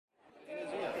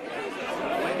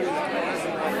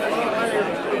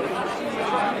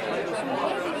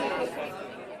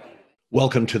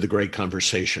Welcome to the Great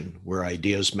Conversation, where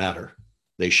ideas matter.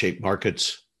 They shape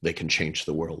markets, they can change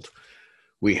the world.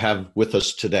 We have with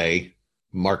us today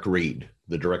Mark Reed,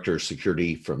 the Director of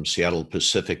Security from Seattle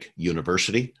Pacific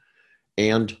University,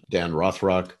 and Dan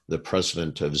Rothrock, the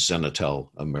President of Zenatel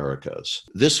Americas.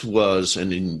 This was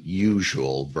an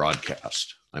unusual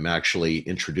broadcast. I'm actually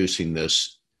introducing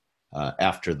this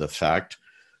after the fact.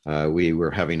 We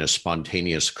were having a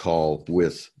spontaneous call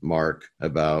with Mark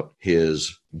about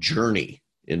his journey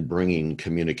in bringing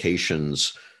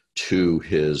communications to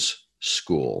his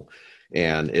school.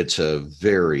 And it's a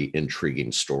very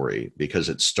intriguing story because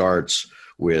it starts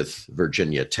with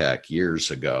Virginia Tech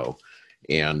years ago,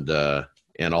 and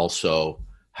also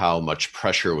how much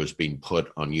pressure was being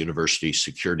put on university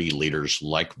security leaders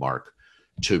like Mark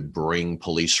to bring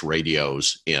police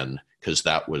radios in, because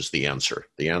that was the answer.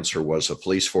 The answer was a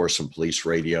police force and police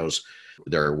radios.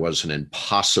 There was an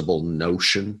impossible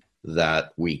notion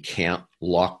that we can't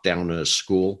lock down a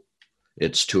school.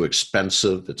 It's too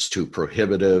expensive. It's too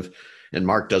prohibitive. And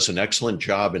Mark does an excellent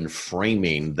job in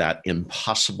framing that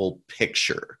impossible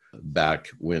picture back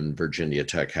when Virginia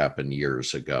Tech happened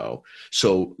years ago.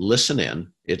 So listen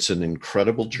in. It's an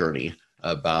incredible journey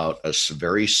about a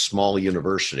very small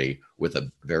university with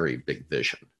a very big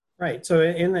vision. Right. So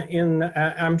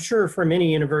I'm sure for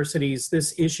many universities,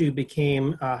 this issue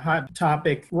became a hot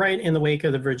topic right in the wake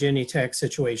of the Virginia Tech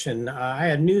situation. I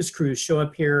had news crews show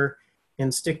up here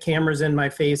and stick cameras in my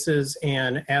faces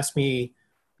and ask me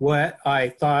what I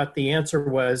thought the answer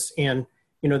was. And,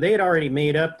 they had already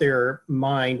made up their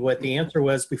mind what the answer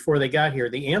was before they got here.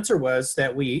 The answer was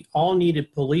that we all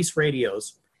needed police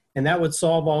radios, and that would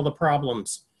solve all the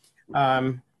problems.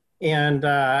 They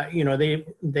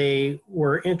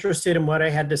were interested in what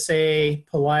I had to say,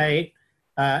 polite,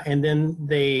 and then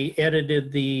they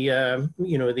edited the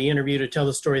interview to tell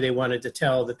the story they wanted to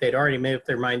tell that they'd already made up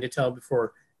their mind to tell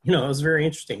before. It was very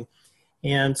interesting.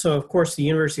 And so, of course, the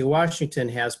University of Washington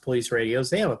has police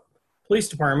radios. They have a police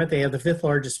department. They have the fifth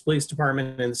largest police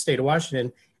department in the state of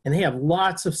Washington, and they have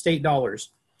lots of state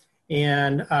dollars.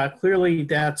 And clearly,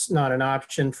 that's not an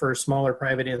option for smaller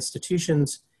private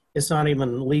institutions. It's not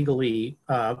even legally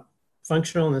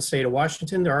functional in the state of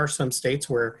Washington. There are some states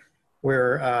where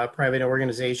a private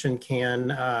organization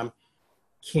can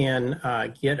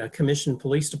get a commissioned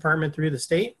police department through the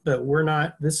state, but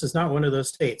this is not one of those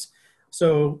states.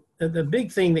 So the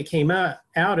big thing that came out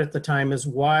at the time is,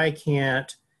 why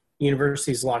can't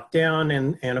universities lock down?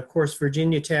 And of course,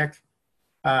 Virginia Tech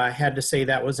had to say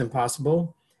that was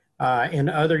impossible. And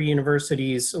other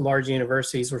universities, large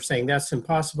universities, were saying that's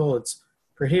impossible. It's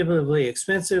prohibitively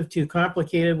expensive, too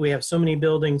complicated. We have so many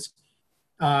buildings.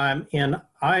 And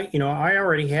I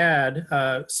already had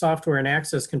a software and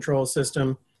access control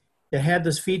system that had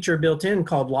this feature built in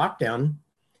called lockdown.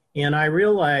 And I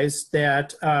realized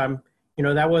that,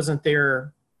 that wasn't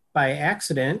there by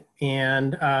accident,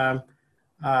 and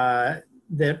that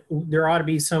there ought to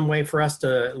be some way for us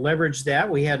to leverage that.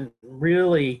 We hadn't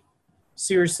really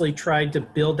seriously tried to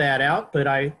build that out, but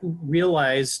I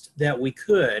realized that we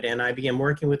could, and I began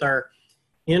working with our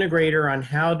integrator on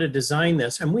how to design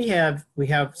this. And we have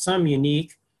some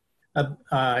unique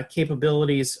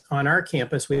capabilities on our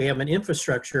campus. We have an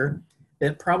infrastructure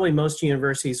that probably most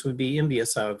universities would be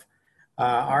envious of.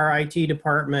 Our IT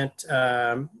department,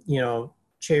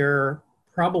 chair,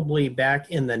 probably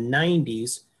back in the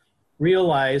 90s,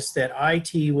 realized that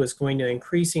IT was going to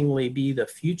increasingly be the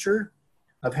future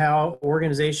of how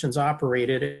organizations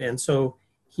operated. And so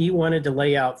he wanted to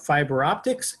lay out fiber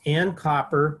optics and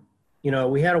copper.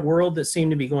 We had a world that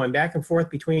seemed to be going back and forth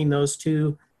between those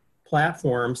two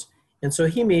platforms. And so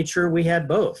he made sure we had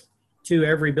both to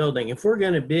every building. If we're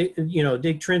going to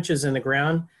dig trenches in the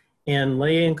ground and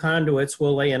lay in conduits,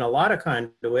 we'll lay in a lot of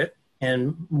conduit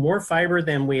and more fiber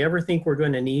than we ever think we're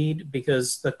going to need,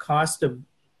 because the cost of,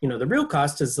 the real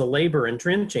cost is the labor and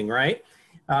trenching, right?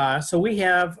 So we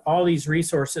have all these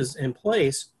resources in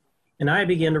place, and I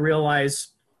began to realize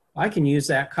I can use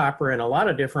that copper in a lot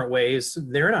of different ways.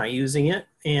 They're not using it,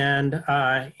 and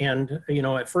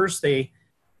at first they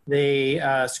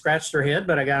scratched their head,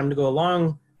 but I got them to go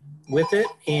along with it,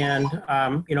 and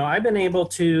I've been able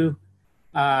to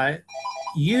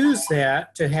use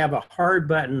that to have a hard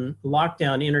button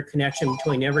lockdown interconnection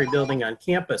between every building on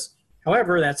campus.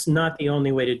 However, that's not the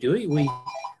only way to do it.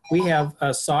 We have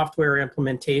a software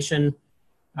implementation,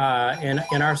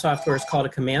 and our software is called a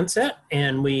command set,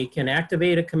 and we can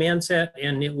activate a command set,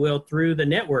 and it will, through the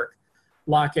network,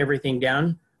 lock everything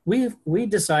down. We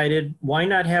decided, why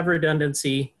not have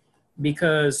redundancy?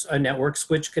 Because a network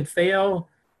switch could fail,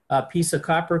 a piece of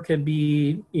copper could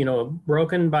be,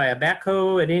 broken by a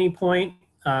backhoe at any point.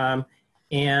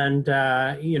 And,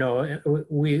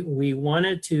 we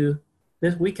wanted to,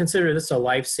 we consider this a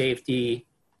life safety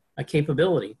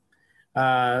capability.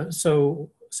 So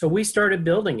we started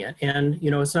building it, and,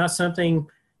 it's not something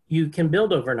you can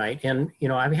build overnight. And,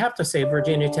 I have to say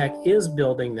Virginia Tech is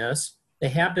building this. They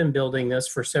have been building this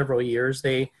for several years.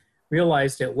 They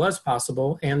realized it was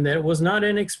possible and that it was not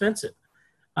inexpensive.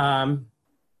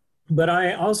 But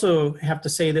I also have to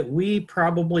say that we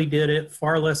probably did it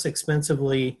far less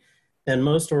expensively than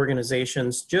most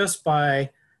organizations, just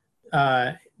by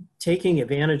taking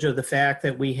advantage of the fact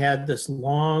that we had this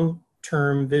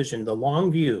long-term vision, the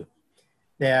long view,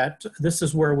 that this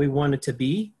is where we wanted to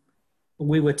be.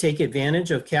 We would take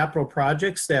advantage of capital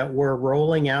projects that were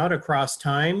rolling out across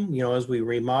time, as we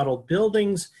remodeled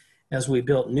buildings, as we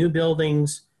built new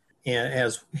buildings, and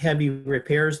as heavy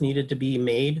repairs needed to be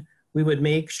made. We would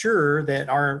make sure that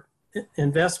our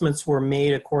investments were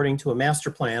made according to a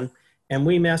master plan, and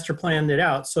we master planned it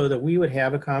out so that we would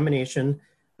have a combination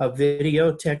of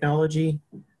video technology,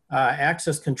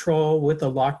 access control with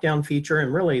the lockdown feature.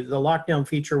 And really, the lockdown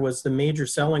feature was the major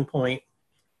selling point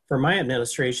for my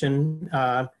administration.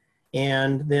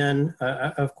 And then,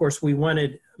 of course, we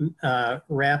wanted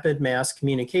rapid mass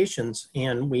communications,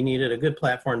 and we needed a good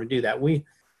platform to do that. We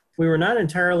were not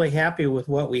entirely happy with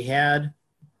what we had.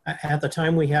 At the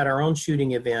time, we had our own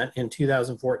shooting event in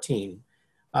 2014.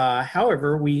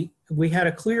 However, we had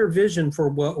a clear vision for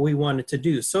what we wanted to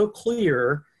do, so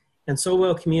clear and so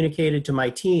well communicated to my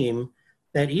team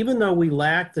that even though we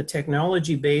lacked the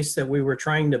technology base that we were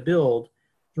trying to build,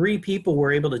 3 people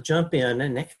were able to jump in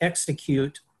and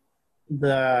execute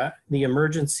the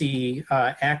emergency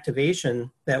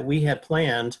activation that we had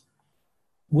planned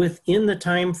within the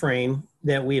time frame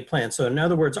that we had planned. So in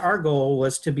other words, our goal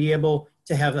was to be able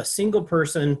to have a single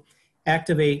person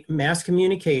activate mass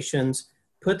communications,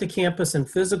 put the campus in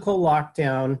physical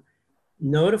lockdown,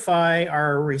 notify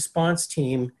our response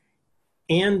team,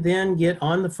 and then get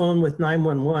on the phone with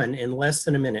 911 in less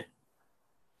than a minute.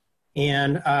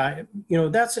 And,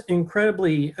 that's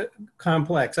incredibly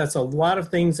complex. That's a lot of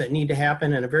things that need to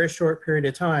happen in a very short period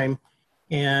of time.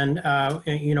 And,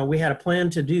 we had a plan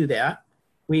to do that.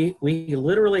 We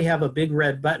literally have a big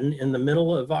red button in the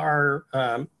middle of our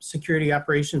Security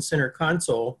Operations Center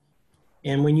console.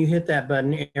 And when you hit that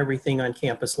button, everything on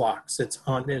campus locks. That's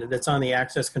on the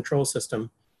access control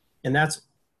system. And that's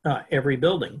every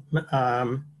building.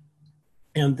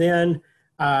 And then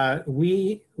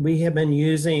we have been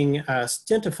using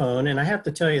Stentaphone, and I have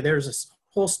to tell you, there's a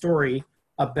whole story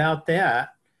about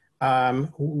that.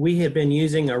 We had been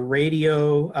using a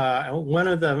radio. One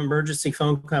of the emergency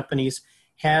phone companies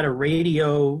had a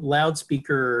radio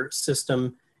loudspeaker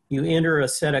system. You enter a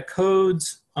set of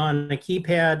codes on a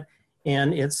keypad,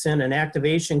 and it sent an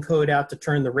activation code out to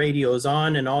turn the radios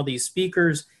on and all these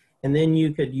speakers, and then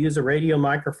you could use a radio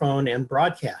microphone and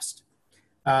broadcast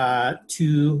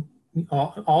to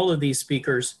all of these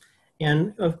speakers.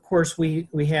 And of course, we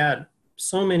had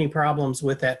so many problems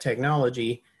with that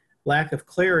technology. Lack of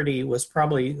clarity was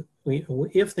probably,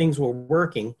 if things were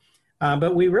working,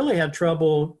 but we really had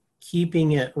trouble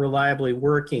keeping it reliably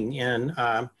working. And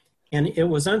it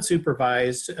was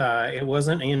unsupervised. It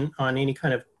wasn't on any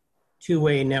kind of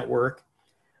two-way network.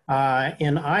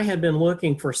 And I had been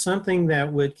looking for something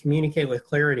that would communicate with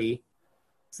clarity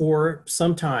for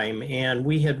some time. And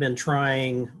we had been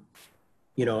trying,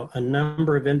 a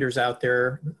number of vendors out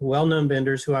there, well-known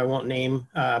vendors who I won't name,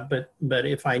 but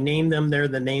if I name them, they're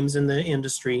the names in the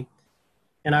industry.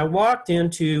 And I walked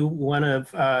into one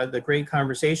of the Great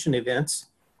Conversation events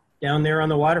down there on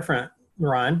the waterfront,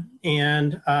 Ron.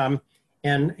 And one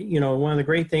of the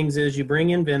great things is you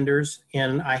bring in vendors,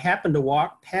 and I happened to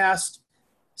walk past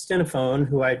Stentaphone,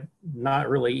 who I'd not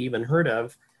really even heard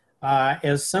of,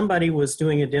 as somebody was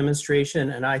doing a demonstration,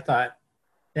 and I thought,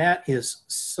 that is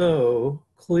so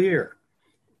clear.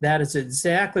 That is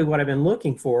exactly what I've been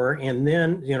looking for. And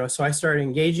then, so I started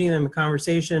engaging them in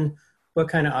conversation. What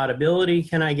kind of audibility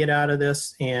can I get out of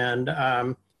this? And,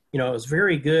 it was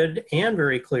very good and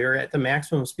very clear at the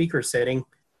maximum speaker setting.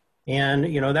 And,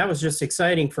 that was just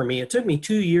exciting for me. It took me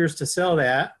 2 years to sell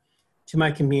that to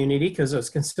my community because it was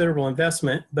considerable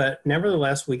investment, but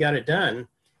nevertheless, we got it done.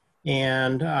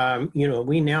 And,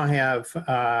 we now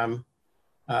have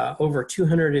over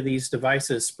 200 of these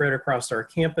devices spread across our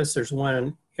campus. There's one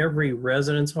on every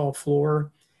residence hall floor.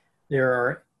 There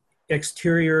are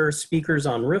exterior speakers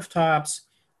on rooftops.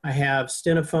 I have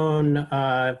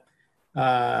Stentaphone,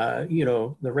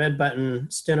 the red button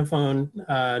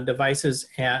Stentaphone devices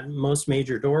at most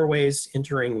major doorways,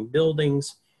 entering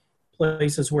buildings,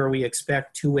 places where we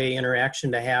expect two-way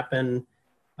interaction to happen.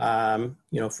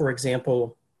 For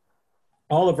example,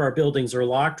 all of our buildings are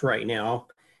locked right now.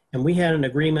 And we had an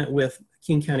agreement with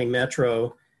King County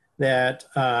Metro that,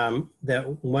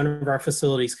 that one of our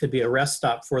facilities could be a rest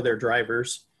stop for their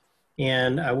drivers.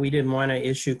 And we didn't want to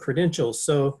issue credentials.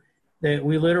 So that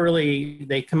we literally,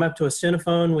 they come up to a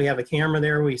Cinephone, we have a camera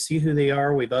there, we see who they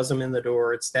are, we buzz them in the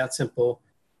door. It's that simple.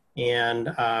 And,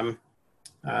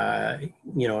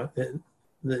 you know,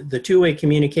 the two-way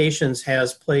communications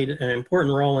has played an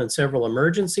important role in several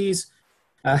emergencies.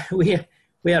 We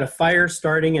had a fire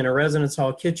starting in a residence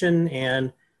hall kitchen,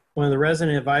 and one of the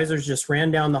resident advisors just ran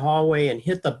down the hallway and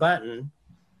hit the button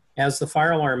as the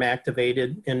fire alarm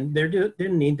activated, and there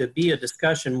didn't need to be a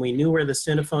discussion. We knew where the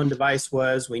Cinephone device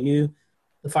was. We knew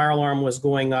the fire alarm was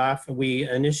going off. We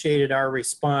initiated our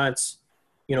response,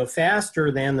 you know,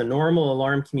 faster than the normal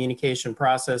alarm communication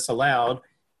process allowed,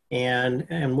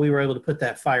 and we were able to put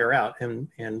that fire out.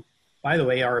 And by the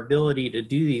way, our ability to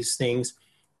do these things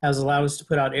has allowed us to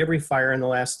put out every fire in the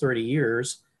last 30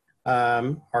 years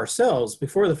ourselves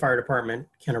before the fire department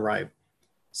can arrive.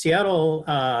 Seattle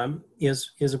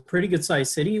is a pretty good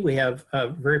sized city. We have a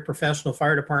very professional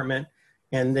fire department,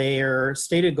 and their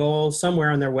stated goal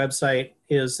somewhere on their website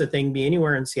is that they can be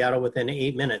anywhere in Seattle within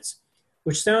 8 minutes,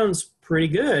 which sounds pretty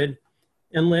good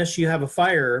unless you have a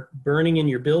fire burning in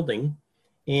your building.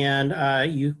 And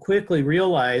you quickly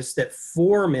realize that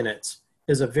 4 minutes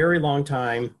is a very long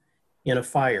time in a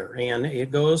fire. And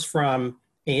it goes from,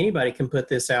 hey, anybody can put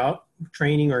this out,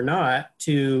 training or not,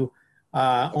 to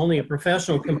only a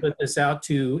professional can put this out,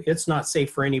 to it's not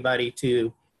safe for anybody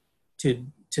to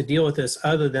deal with this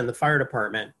other than the fire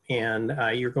department, and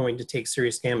you're going to take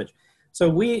serious damage. So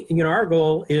we, you know, our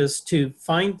goal is to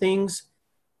find things,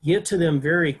 get to them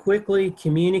very quickly,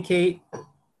 communicate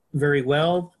very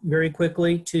well, very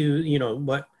quickly to, you know,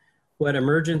 what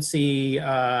emergency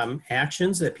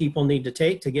actions that people need to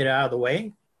take to get out of the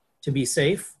way, to be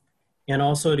safe, and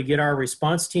also to get our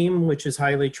response team, which is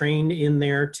highly trained, in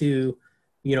there to,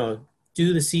 you know,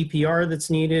 do the CPR that's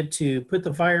needed to put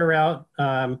the fire out,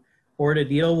 or to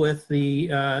deal with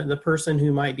the person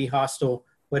who might be hostile,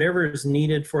 whatever is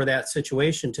needed for that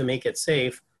situation to make it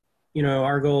safe. You know,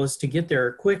 our goal is to get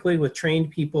there quickly with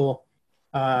trained people,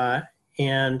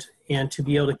 and to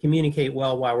be able to communicate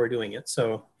well while we're doing it.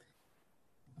 So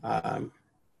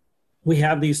we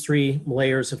have these 3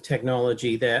 layers of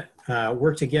technology that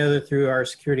work together through our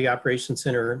Security Operations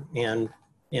Center and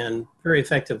very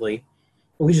effectively.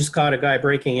 We just caught a guy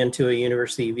breaking into a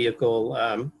university vehicle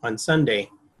on Sunday,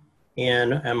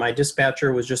 and my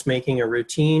dispatcher was just making a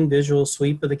routine visual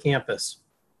sweep of the campus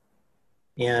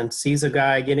and sees a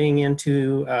guy getting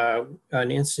into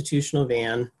an institutional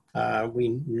van.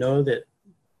 We know that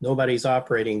nobody's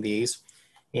operating these,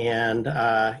 and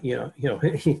you know,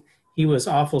 he was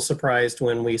awful surprised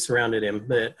when we surrounded him.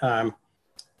 But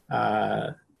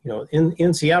you know,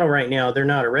 in Seattle right now, they're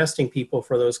not arresting people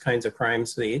for those kinds of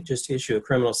crimes. They just issue a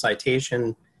criminal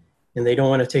citation, and they don't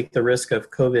want to take the risk of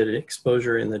COVID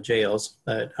exposure in the jails.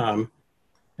 But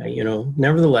you know,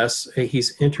 nevertheless,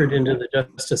 he's entered into the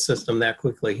justice system that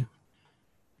quickly.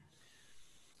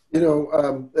 You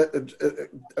know,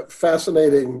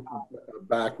 fascinating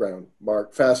background,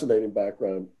 Mark, fascinating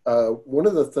background. One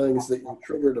of the things that you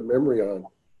triggered a memory on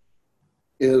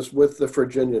is with the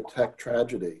Virginia Tech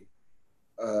tragedy.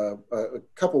 A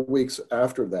couple of weeks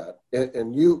after that,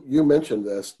 and you mentioned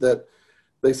this, that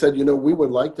they said, you know, we would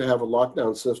like to have a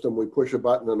lockdown system. We push a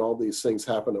button and all these things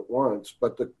happen at once.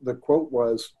 But the quote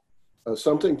was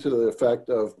something to the effect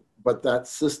of, but that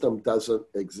system doesn't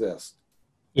exist.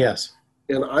 Yes.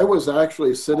 And I was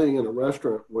actually sitting in a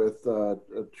restaurant with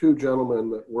 2 gentlemen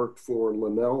that worked for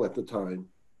Linnell at the time.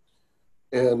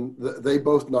 And they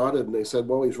both nodded and they said,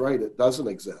 well, he's right, it doesn't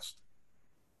exist.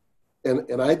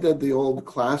 And I did the old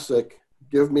classic,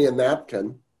 give me a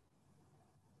napkin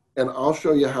and I'll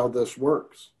show you how this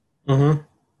works. Mm-hmm.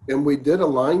 And we did a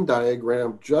line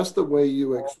diagram just the way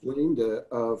you explained it,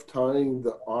 of tying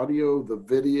the audio, the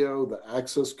video, the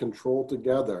access control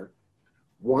together,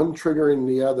 one triggering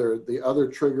the other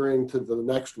triggering to the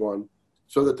next one,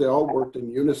 so that they all worked in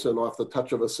unison off the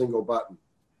touch of a single button.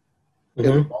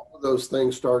 Mm-hmm. And all of those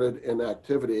things started in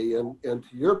activity. And to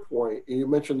your point, you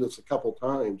mentioned this a couple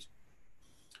times,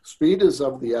 speed is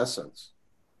of the essence.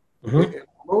 Mm-hmm. In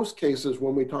most cases,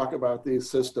 when we talk about these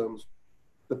systems,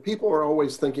 the people are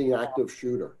always thinking active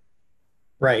shooter.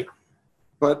 Right.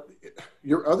 But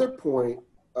your other point,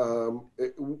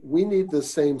 we need the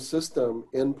same system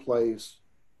in place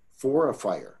for a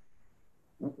fire.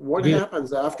 What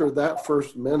happens after that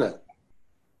first minute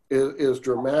is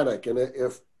dramatic. And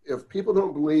if people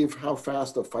don't believe how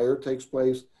fast a fire takes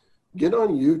place, get on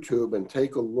YouTube and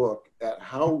take a look at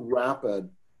how rapid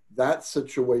that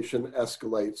situation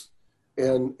escalates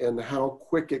and how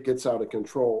quick it gets out of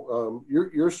control.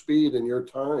 Your speed and your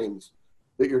times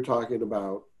that you're talking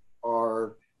about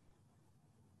are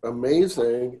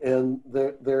amazing, and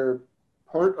they're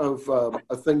part of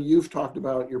a thing you've talked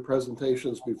about in your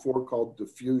presentations before called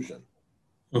diffusion.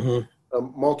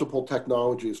 Multiple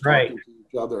technologies talking to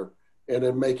each other and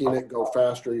then making it go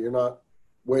faster. You're not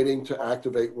waiting to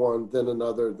activate one, then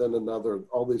another, then another.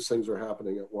 All these things are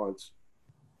happening at once.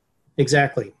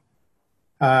 Exactly.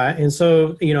 And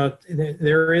so, you know,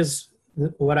 there is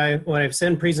what I've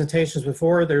said in presentations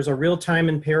before, there's a real-time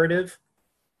imperative.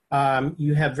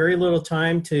 You have very little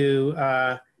time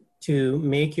to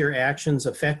make your actions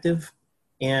effective,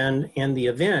 and the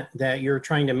event that you're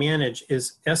trying to manage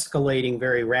is escalating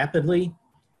very rapidly,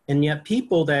 and yet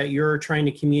people that you're trying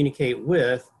to communicate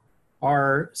with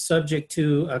are subject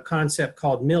to a concept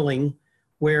called milling,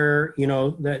 where, you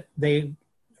know, that they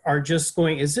are just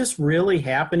going, is this really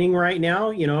happening right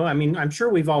now? You know, I mean, I'm sure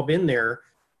we've all been there,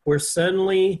 where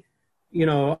suddenly, you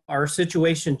know, our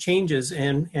situation changes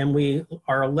and we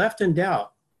are left in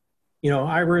doubt. You know,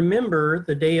 I remember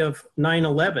the day of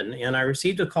 9/11, and I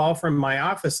received a call from my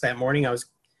office that morning. I was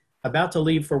about to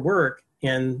leave for work,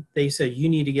 and they said, you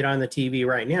need to get on the TV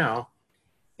right now.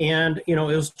 And, you know,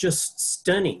 it was just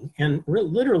stunning. And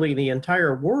literally the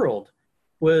entire world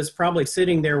was probably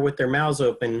sitting there with their mouths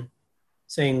open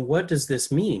saying, what does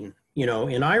this mean? You know,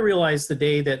 and I realized the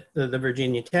day that the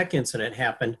Virginia Tech incident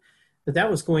happened, that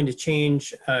was going to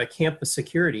change campus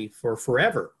security for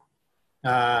forever.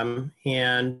 You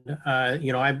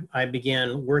know, I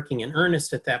began working in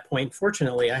earnest at that point.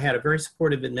 Fortunately, I had a very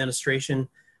supportive administration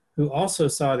who also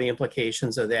saw the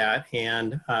implications of that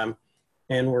and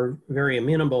were very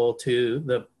amenable to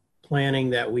the planning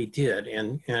that we did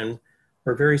and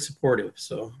were very supportive.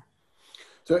 So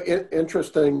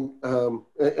interesting.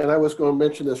 And I was going to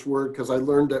mention this word because I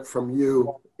learned it from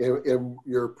you in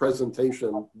your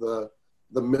presentation, the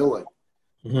milling.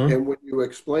 And when you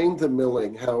explained the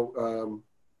milling, how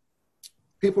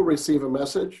people receive a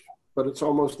message, but it's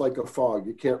almost like a fog.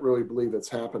 You can't really believe it's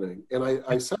happening. And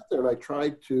I sat there and I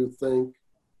tried to think,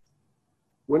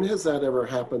 when has that ever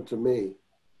happened to me?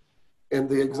 And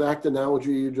the exact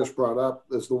analogy you just brought up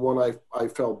is the one I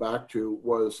fell back to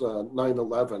was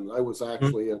 9/11. I was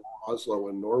actually in Oslo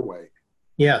in Norway.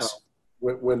 Yes.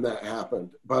 When that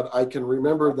happened. But I can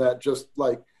remember that just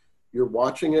like you're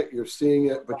watching it, you're seeing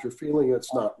it, but you're feeling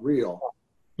it's not real,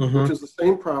 which is the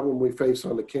same problem we face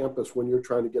on the campus when you're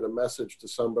trying to get a message to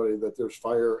somebody that there's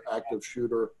fire, active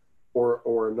shooter,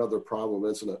 or another problem,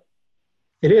 isn't it?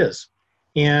 It is.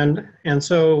 And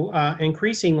so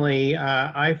increasingly,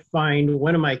 I find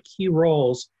one of my key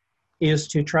roles is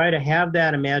to try to have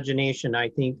that imagination. I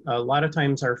think a lot of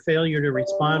times our failure to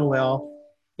respond well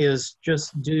is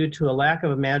just due to a lack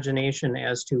of imagination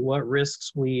as to what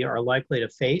risks we are likely to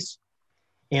face.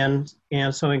 And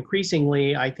so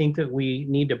increasingly, I think that we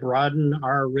need to broaden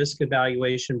our risk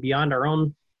evaluation beyond our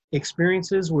own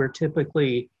experiences. We're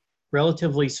typically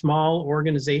relatively small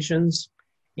organizations.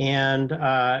 And,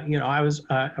 you know,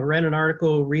 I read an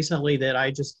article recently that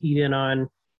I just keyed in on.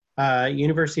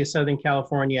 University of Southern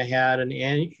California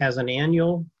has an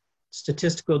annual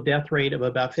statistical death rate of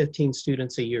about 15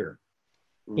 students a year.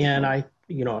 And I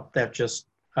thought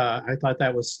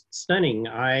that was stunning.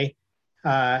 I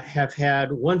have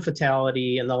had one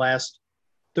fatality in the last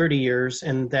 30 years,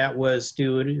 and that was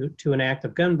due to an act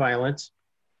of gun violence.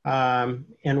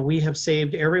 And we have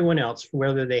saved everyone else,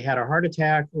 whether they had a heart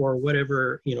attack or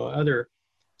whatever, you know, other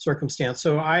circumstance.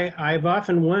 So I've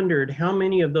often wondered how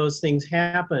many of those things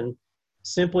happen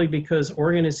simply because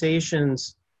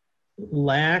organizations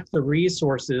lack the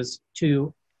resources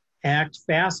to act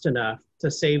fast enough to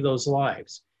save those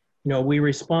lives. You know, we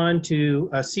respond to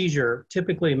a seizure.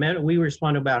 Typically, we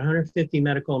respond to about 150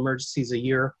 medical emergencies a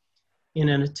year. In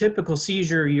a typical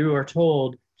seizure, you are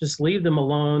told, just leave them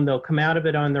alone. They'll come out of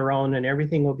it on their own and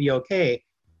everything will be okay.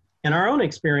 In our own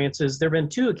experiences, there have been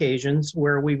 2 occasions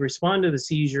where we respond to the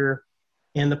seizure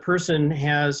and the person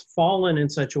has fallen in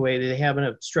such a way that they have an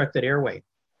obstructed airway.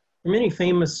 Many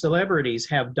famous celebrities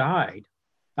have died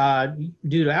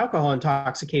due to alcohol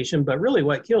intoxication, but really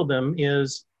what killed them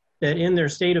is that in their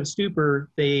state of stupor,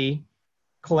 they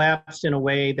collapsed in a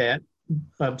way that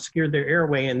obscured their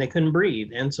airway and they couldn't breathe.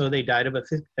 And so they died of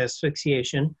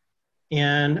asphyxiation.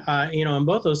 And, you know, in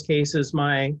both those cases,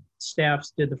 my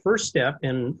staffs did the first step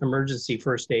in emergency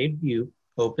first aid. You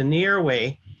open the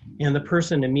airway and the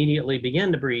person immediately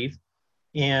began to breathe.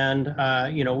 And,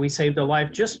 you know, we saved a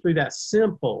life just through that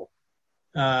simple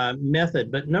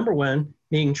method. But number one,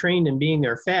 being trained and being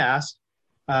there fast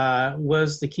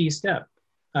was the key step.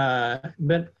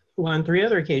 But on 3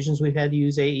 other occasions, we've had to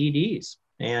use AEDs,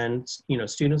 and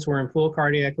students were in full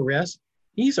cardiac arrest.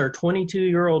 These are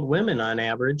 22-year-old women on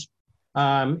average,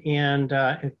 and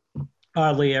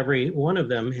oddly, every one of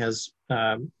them has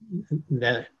of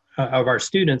our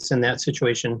students in that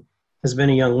situation has been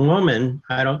a young woman.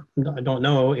 I don't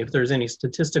know if there's any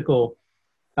statistical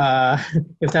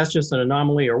if that's just an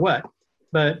anomaly or what.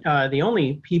 But the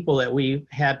only people that we've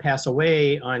had pass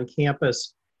away on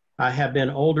campus have been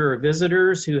older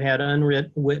visitors who had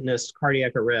unwitnessed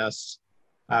cardiac arrests.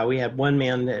 We had one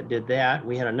man that did that.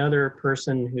 We had another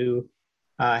person who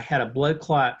had a blood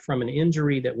clot from an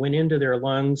injury that went into their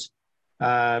lungs.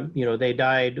 They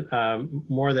died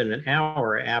more than an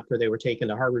hour after they were taken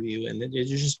to Harborview, and it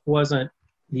just wasn't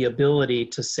the ability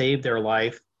to save their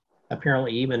life,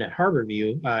 apparently even at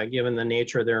Harborview, given the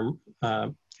nature of their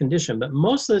condition. But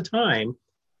most of the time,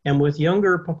 and with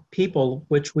younger people,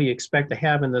 which we expect to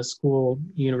have in the school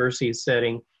university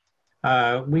setting,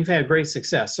 we've had great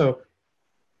success. So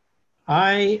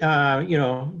I'm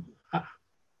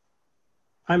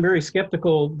very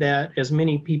skeptical that as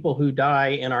many people who die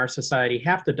in our society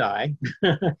have to die.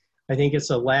 I think it's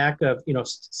a lack of,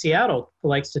 Seattle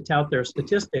likes to tout their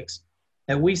statistics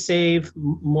that we save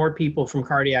more people from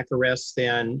cardiac arrests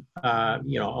than,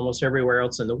 almost everywhere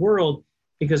else in the world,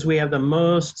 because we have the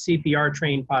most CPR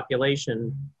trained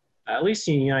population, at least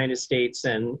in the United States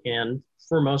and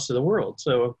for most of the world.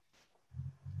 So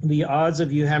the odds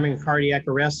of you having a cardiac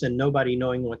arrest and nobody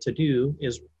knowing what to do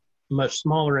is much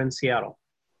smaller in Seattle.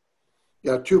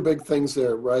 Yeah, 2 big things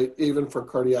there, right? Even for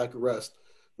cardiac arrest,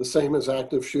 the same as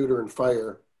active shooter and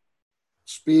fire.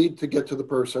 Speed to get to the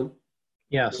person.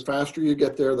 Yes. The faster you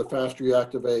get there, the faster you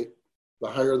activate, the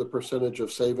higher the percentage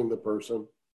of saving the person.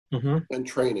 Mm-hmm. And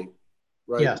training,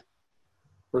 right? Yes.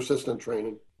 Persistent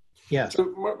training. Yes.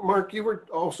 So, Mark, you were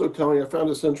also telling, I found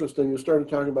this interesting, you started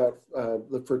talking about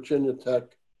the Virginia Tech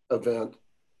event,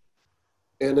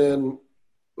 and then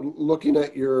looking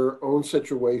at your own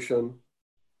situation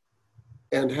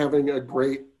and having a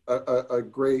great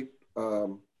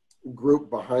group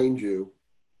behind you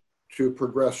to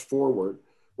progress forward.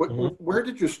 Where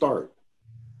did you start?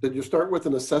 Did you start with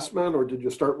an assessment, or did you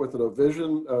start with a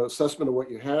vision assessment of what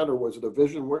you had, or was it a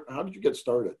vision? How did you get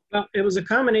started? Well, it was a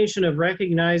combination of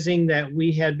recognizing that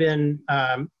we had been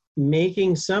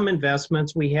making some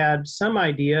investments. We had some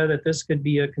idea that this could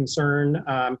be a concern.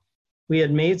 We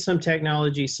had made some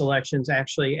technology selections.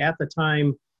 Actually, at the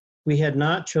time, we had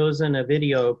not chosen a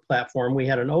video platform. We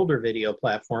had an older video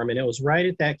platform, and it was right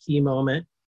at that key moment.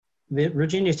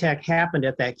 Virginia Tech happened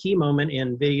at that key moment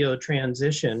in video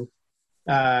transition,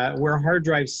 where hard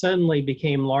drives suddenly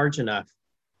became large enough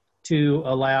to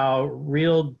allow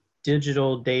real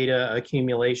digital data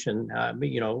accumulation.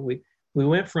 We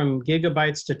went from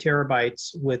gigabytes to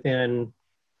terabytes within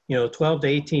 12 to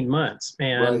 18 months,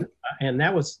 and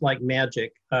that was like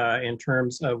magic in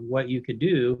terms of what you could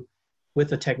do with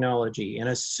the technology. And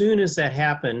as soon as that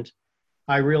happened,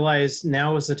 I realized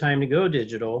now was the time to go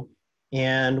digital.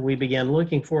 And we began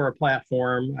looking for a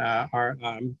platform.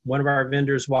 One of our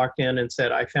vendors walked in and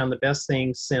said, "I found the best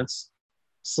thing since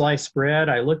sliced bread."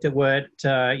 I looked at what,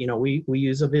 we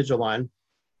use Avigilon.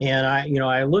 And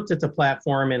I looked at the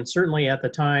platform, and certainly at the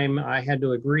time I had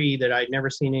to agree that I'd never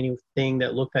seen anything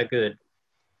that looked that good.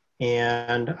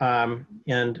 And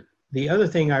the other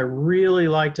thing I really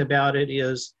liked about it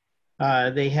is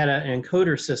they had an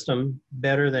encoder system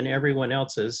better than everyone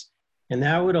else's. And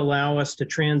that would allow us to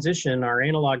transition our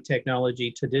analog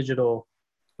technology to digital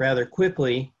rather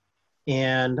quickly.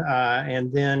 And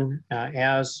then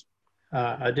as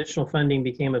additional funding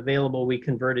became available, we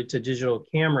converted to digital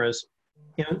cameras.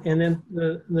 And then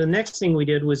the next thing we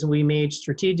did was we made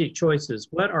strategic choices.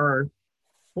 What are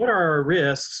our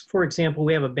risks? For example,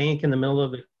 we have a bank in the middle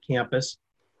of the campus,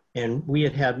 and we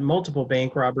had multiple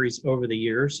bank robberies over the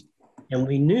years. And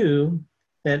we knew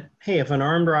that, hey, if an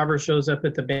armed robber shows up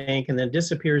at the bank and then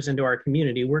disappears into our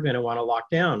community, we're going to want to lock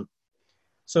down.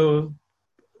 So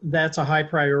that's a high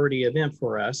priority event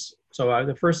for us. So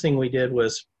the first thing we did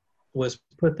was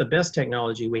put the best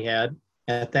technology we had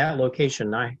at that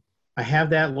location. I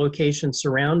have that location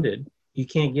surrounded. You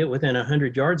can't get within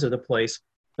 100 yards of the place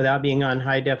without being on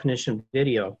high definition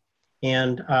video.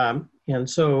 And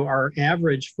so our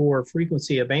average for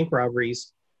frequency of bank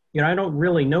robberies, I don't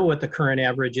really know what the current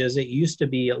average is. It used to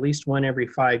be at least one every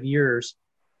 5 years.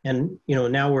 And,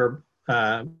 now we're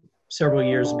several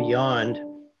years beyond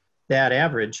that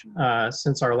average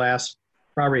since our last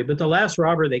robbery. But the last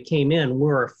robber that came in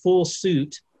wore a full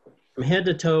suit from head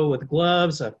to toe with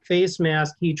gloves, a face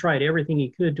mask. He tried everything he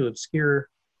could to obscure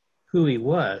who he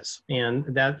was, and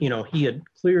that, you know, he had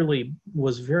clearly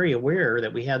was very aware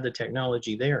that we had the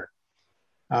technology there.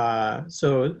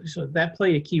 So that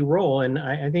played a key role. And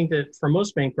I think that for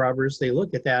most bank robbers, they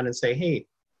look at that and say, hey,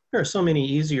 there are so many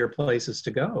easier places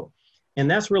to go. And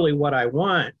that's really what I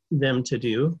want them to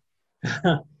do.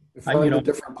 Find a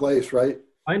different place, right?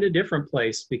 Find a different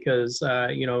place, because,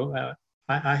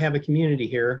 I have a community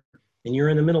here and you're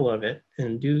in the middle of it,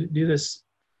 and do this.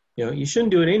 You know, you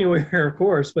shouldn't do it anywhere, of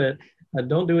course, but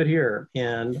don't do it here.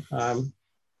 And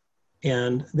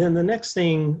then the next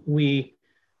thing we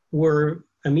were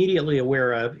immediately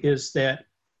aware of is that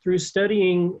through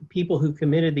studying people who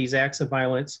committed these acts of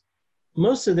violence,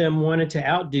 most of them wanted to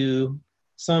outdo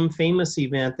some famous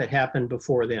event that happened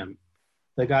before them.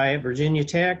 The guy at Virginia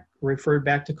Tech referred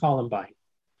back to Columbine,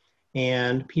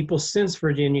 and people since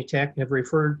Virginia Tech have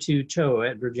referred to Cho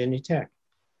at Virginia Tech.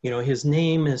 You know, his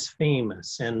name is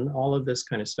famous and all of this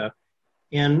kind of stuff.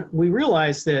 And we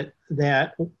realized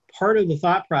that part of the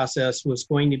thought process was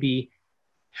going to be,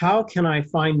 how can I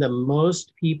find the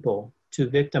most people to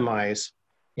victimize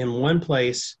in one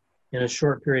place in a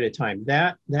short period of time?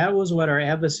 That was what our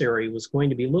adversary was going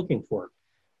to be looking for.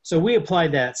 So we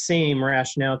applied that same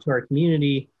rationale to our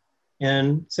community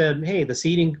and said, hey, the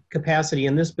seating capacity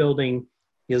in this building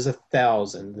is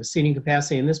 1,000. The seating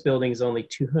capacity in this building is only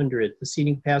 200. The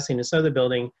seating capacity in this other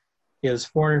building is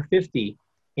 450.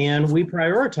 And we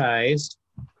prioritized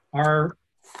our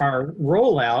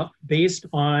rollout based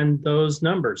on those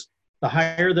numbers. The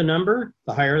higher the number,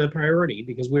 the higher the priority,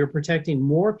 because we were protecting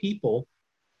more people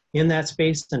in that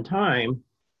space and time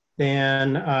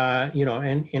than,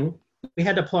 and we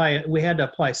had to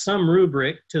apply some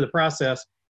rubric to the process.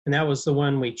 And that was the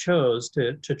one we chose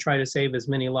to try to save as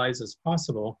many lives as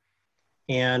possible.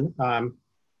 And,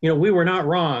 we were not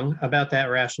wrong about that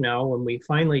rationale when we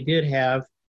finally did have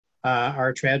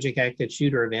our tragic active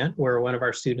shooter event where one of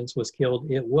our students was killed.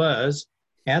 It was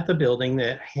at the building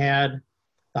that had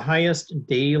the highest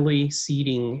daily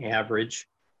seating average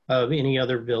of any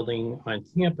other building on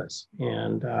campus.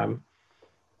 And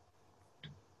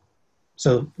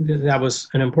so that was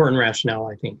an important rationale,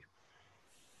 I think.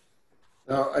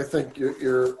 Now, I think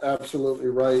you're absolutely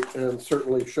right, and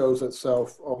certainly shows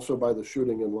itself also by the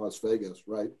shooting in Las Vegas,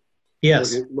 right?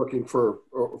 Yes. Looking for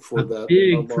that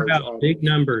big crowd, big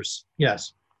numbers.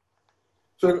 Yes.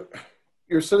 So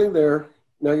you're sitting there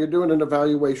now. You're doing an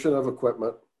evaluation of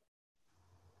equipment,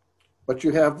 but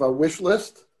you have a wish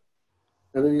list,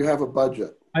 and then you have a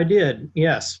budget. I did.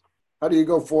 Yes. How do you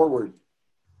go forward?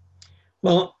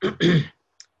 Well,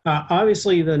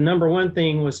 obviously, the number one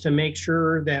thing was to make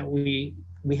sure that we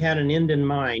had an end in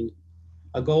mind,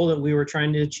 a goal that we were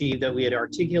trying to achieve, that we had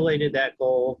articulated that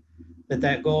goal,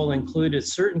 that goal included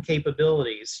certain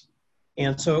capabilities.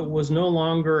 And so it was no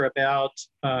longer about,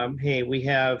 hey, we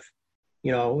have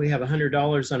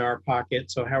 $100 in our pocket,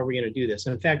 so how are we going to do this?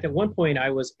 And in fact, at one point I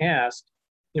was asked,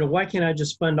 why can't I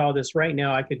just fund all this right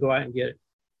now? I could go out and get it.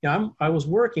 I was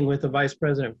working with the vice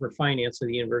president for finance of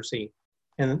the university,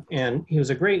 and he was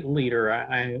a great leader.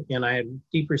 I had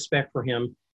deep respect for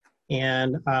him.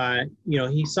 And,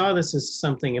 he saw this as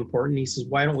something important. He says,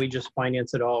 why don't we just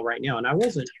finance it all right now? And I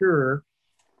wasn't sure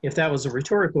if that was a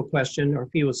rhetorical question or if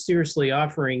he was seriously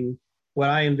offering what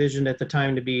I envisioned at the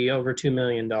time to be over $2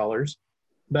 million.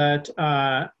 But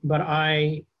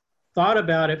I thought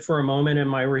about it for a moment, and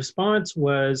my response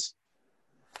was,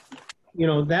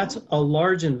 that's a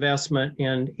large investment.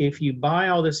 And if you buy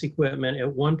all this equipment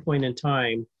at one point in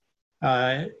time,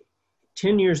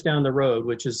 10 years down the road,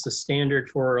 which is the standard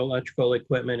for electrical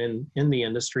equipment in the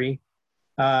industry,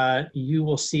 you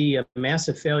will see a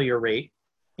massive failure rate,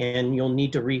 and you'll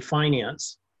need to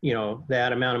refinance,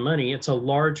 that amount of money. It's a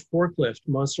large forklift.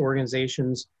 Most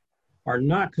organizations are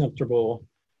not comfortable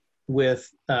with,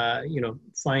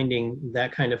 finding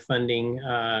that kind of funding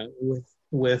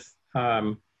with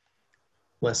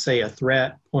let's say, a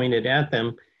threat pointed at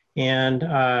them. And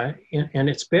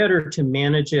it's better to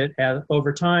manage it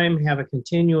over time, have a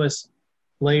continuous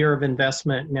layer of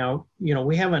investment. Now,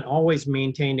 we haven't always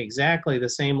maintained exactly the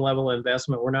same level of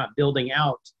investment. We're not building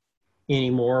out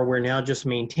anymore. We're now just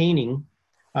maintaining.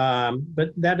 But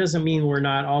that doesn't mean we're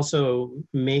not also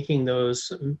making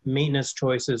those maintenance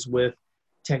choices with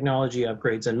technology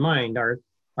upgrades in mind. Our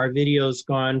video's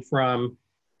gone from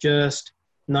just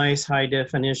nice high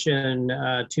definition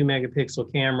 2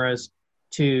 megapixel cameras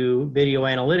to video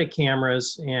analytic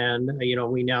cameras, and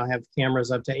we now have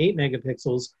cameras up to 8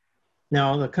 megapixels.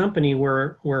 Now the company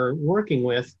we're working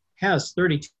with has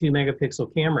 32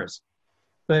 megapixel cameras,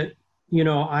 but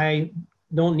I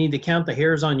don't need to count the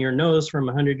hairs on your nose from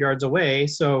 100 yards away.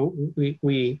 So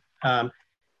we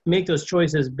make those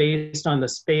choices based on the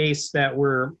space that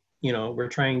we're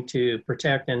trying to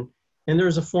protect. And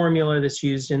there's a formula that's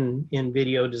used in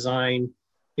video design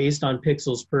based on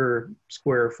pixels per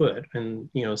square foot, and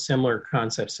similar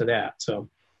concepts to that. So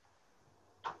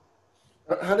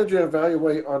how did you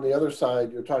evaluate on the other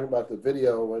side? You're talking about the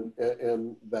video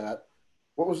and that.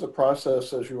 What was the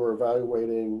process as you were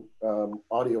evaluating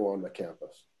audio on the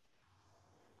campus?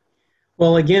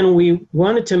 Well, again, we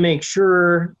wanted to make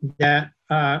sure that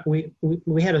we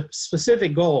had a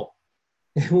specific goal.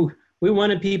 We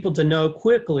wanted people to know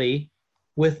quickly,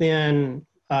 within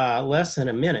less than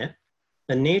a minute,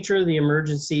 the nature of the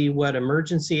emergency, what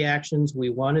emergency actions we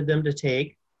wanted them to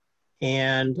take.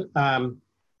 And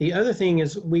the other thing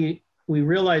is we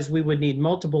realized we would need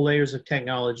multiple layers of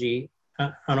technology.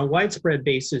 On a widespread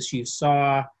basis, you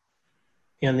saw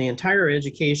in the entire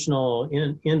educational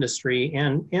industry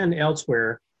and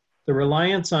elsewhere, the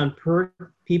reliance on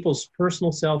people's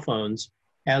personal cell phones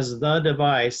as the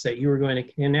device that you were going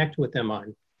to connect with them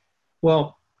on.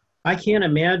 Well, I can't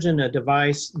imagine a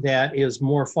device that is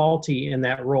more faulty in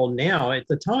that role now. At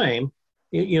the time,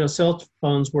 cell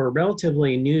phones were a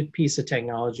relatively new piece of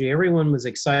technology. Everyone was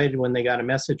excited when they got a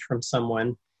message from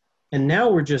someone. And now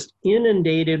we're just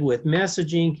inundated with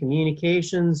messaging,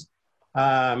 communications. We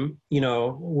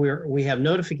have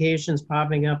notifications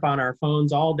popping up on our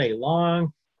phones all day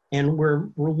long, and we're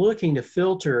looking to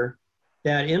filter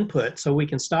that input so we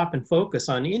can stop and focus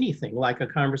on anything like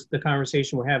the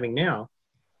conversation we're having now.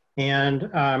 And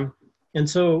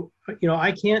so,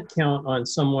 I can't count on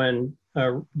someone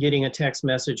getting a text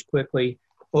message quickly,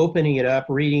 opening it up,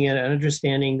 reading it, and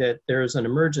understanding that there's an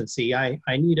emergency. I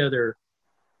need other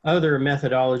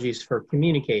methodologies for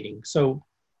communicating. So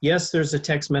yes, there's a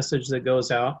text message that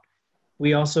goes out.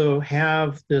 We also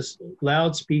have this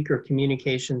loudspeaker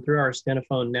communication through our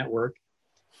Stenophone network.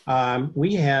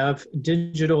 We have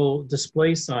digital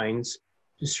display signs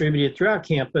distributed throughout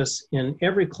campus in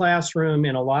every classroom,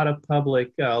 in a lot of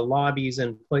public lobbies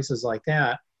and places like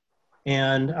that.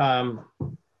 And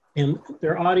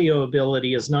their audio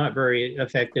ability is not very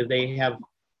effective. They have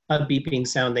a beeping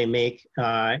sound they make,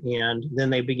 and then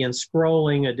they begin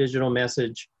scrolling a digital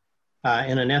message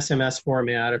in an SMS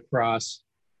format across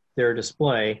their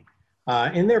display.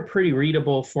 And they're pretty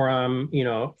readable from,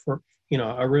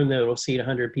 a room that will seat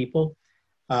 100 people.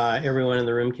 Everyone in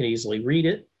the room can easily read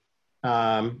it.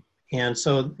 And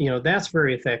so, that's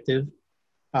very effective.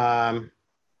 And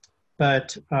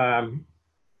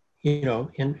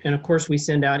of course we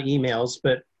send out emails,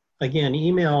 but again,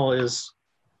 email is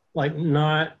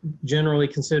not generally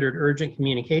considered urgent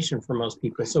communication for most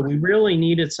people. So we really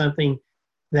needed something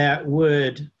that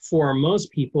would, for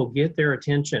most people, get their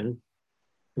attention,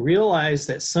 realize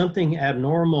that something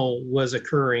abnormal was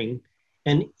occurring.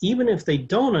 And even if they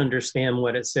don't understand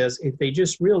what it says, if they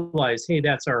just realize, hey,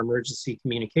 that's our emergency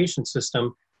communication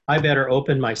system, I better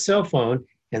open my cell phone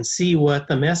and see what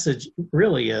the message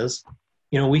really is.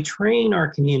 We train our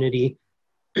community,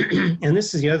 and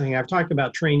this is the other thing, I've talked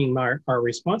about training our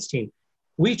response team.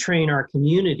 We train our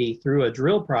community through a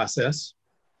drill process.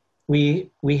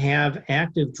 We have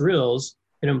active drills.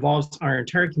 It involves our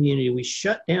entire community. We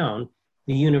shut down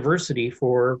the university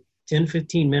for 10,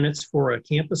 15 minutes for a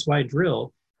campus-wide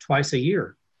drill twice a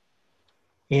year.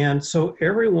 And so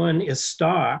everyone is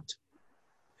stopped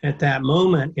at that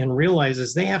moment and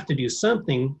realizes they have to do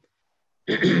something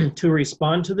to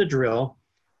respond to the drill.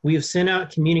 We have sent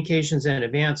out communications in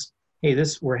advance. Hey,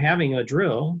 we're having a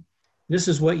drill. This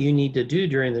is what you need to do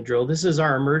during the drill. This is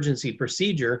our emergency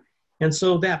procedure. And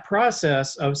so that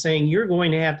process of saying you're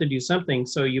going to have to do something,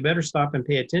 so you better stop and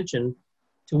pay attention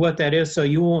to what that is, so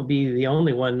you won't be the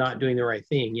only one not doing the right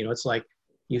thing. It's like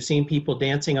you've seen people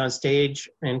dancing on stage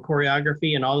and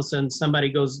choreography, and all of a sudden somebody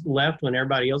goes left when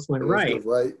everybody else went right.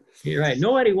 Right.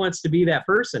 Nobody wants to be that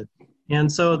person.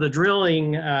 And so the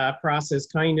drilling process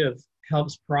kind of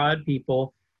helps prod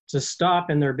people to stop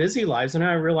in their busy lives. And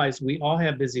I realize we all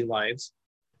have busy lives,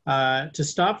 to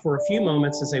stop for a few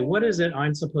moments and say, what is it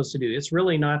I'm supposed to do? It's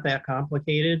really not that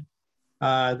complicated.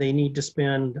 They need to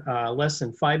spend less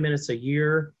than 5 minutes a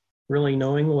year really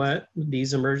knowing what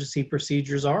these emergency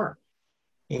procedures are.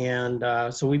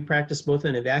 And so we practice both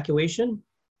an evacuation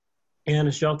and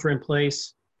a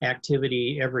shelter-in-place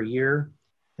activity every year.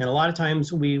 And a lot of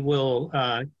times we will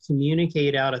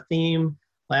communicate out a theme.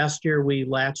 Last year, we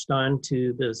latched on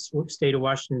to the state of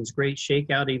Washington's Great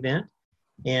Shakeout event,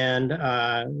 and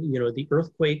the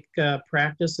earthquake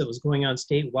practice that was going on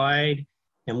statewide,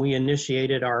 and we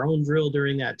initiated our own drill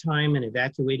during that time and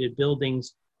evacuated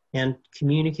buildings and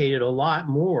communicated a lot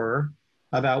more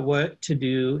about what to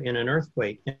do in an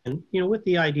earthquake. And with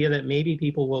the idea that maybe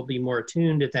people will be more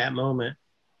attuned at that moment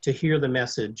to hear the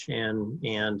message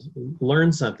and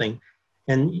learn something.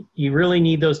 And you really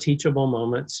need those teachable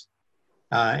moments,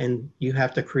 and you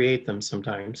have to create them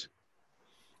sometimes.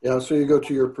 Yeah, so you go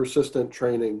to your persistent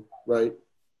training, right?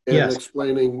 And Yes.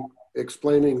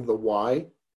 explaining the why.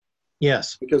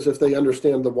 Yes. Because if they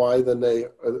understand the why, then they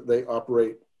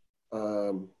operate,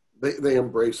 they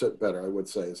embrace it better, I would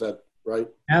say. Is that right?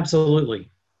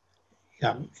 Absolutely.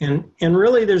 Yeah. And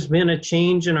really there's been a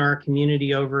change in our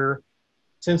community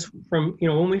since from,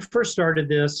 when we first started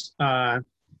this, there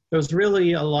was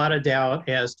really a lot of doubt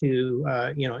as to,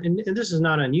 and this is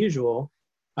not unusual.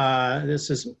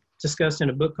 This is discussed in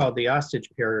a book called The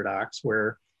Ostrich Paradox,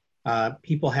 where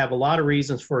people have a lot of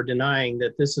reasons for denying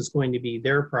that this is going to be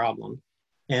their problem.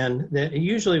 And that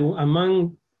usually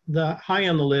among the high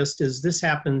on the list is this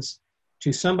happens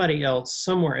to somebody else,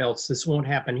 somewhere else. This won't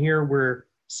happen here. We're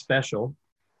special.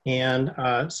 And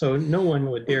so no one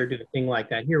would dare do a thing like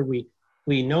that. Here we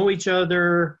know each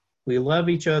other. We love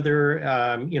each other.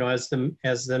 As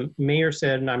the mayor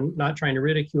said, and I'm not trying to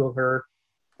ridicule her,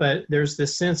 but there's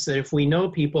this sense that if we know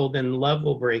people, then love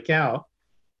will break out.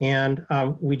 And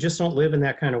we just don't live in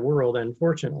that kind of world,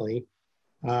 unfortunately.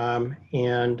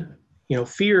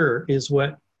 Fear is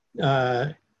what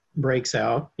breaks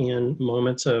out in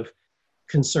moments of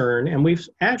concern. And we've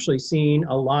actually seen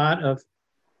a lot of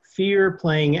fear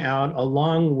playing out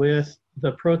along with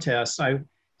the protests. I've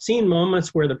seen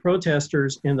moments where the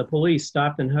protesters and the police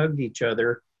stopped and hugged each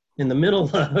other in the middle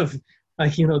of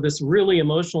this really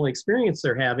emotional experience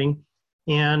they're having.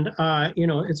 And,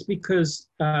 it's because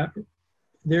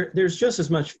there's just as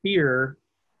much fear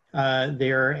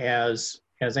there as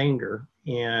anger.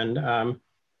 And,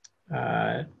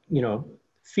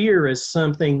 fear is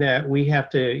something that we have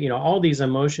to, all these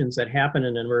emotions that happen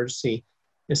in an emergency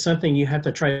is something you have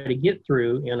to try to get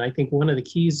through. And I think one of the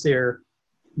keys there,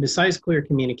 besides clear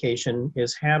communication,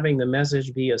 is having the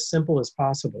message be as simple as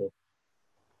possible.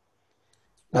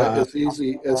 As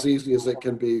easy as it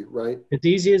can be, right? As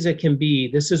easy as it can be.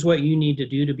 This is what you need to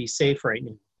do to be safe right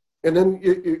now. And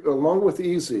then along with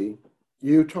easy,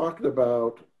 you talked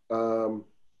about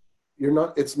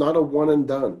it's not a one and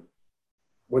done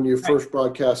when you first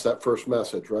broadcast that first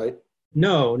message, right?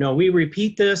 No, we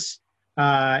repeat this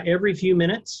every few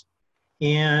minutes,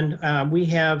 and we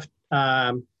have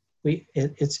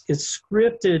it's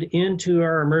scripted into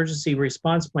our emergency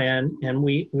response plan, and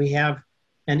we have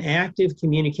an active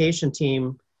communication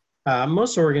team.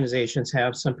 Most organizations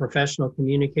have some professional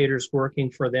communicators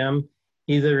working for them,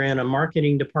 either in a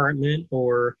marketing department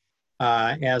or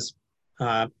as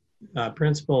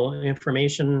principal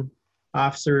information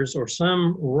officers or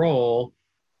some role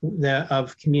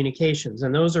of communications.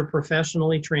 And those are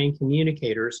professionally trained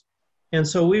communicators. And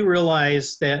so we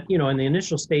realized that, in the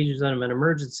initial stages of an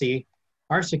emergency,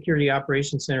 our Security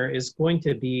Operations Center is going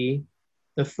to be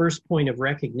the first point of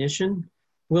recognition.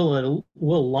 We'll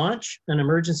launch an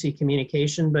emergency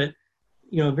communication, but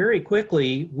very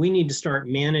quickly we need to start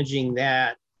managing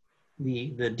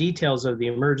the details of the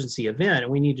emergency event,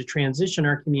 and we need to transition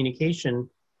our communication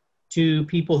to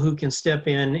people who can step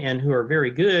in and who are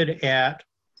very good at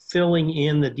filling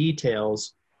in the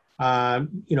details.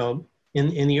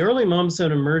 In the early moments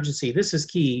of an emergency, this is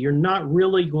key. You're not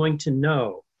really going to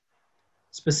know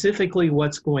specifically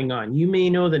what's going on. You may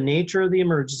know the nature of the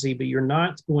emergency, but you're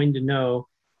not going to know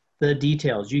the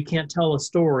details. You can't tell a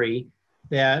story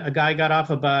that a guy got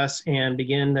off a bus and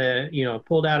began to,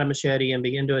 pulled out a machete and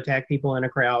began to attack people in a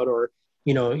crowd, or,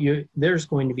 there's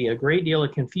going to be a great deal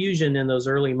of confusion in those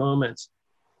early moments.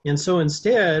 And so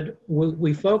instead,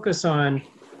 we focus on,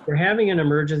 we're having an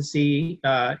emergency,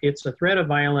 it's a threat of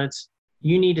violence,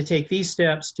 you need to take these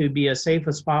steps to be as safe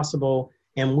as possible,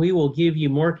 and we will give you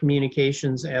more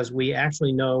communications as we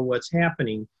actually know what's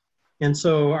happening. And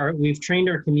so we've trained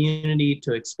our community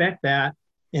to expect that,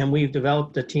 and we've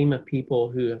developed a team of people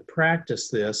who have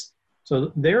practiced this.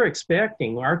 So they're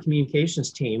expecting, our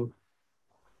communications team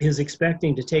is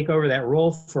expecting to take over that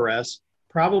role for us,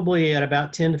 probably at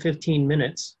about 10 to 15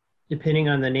 minutes, depending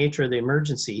on the nature of the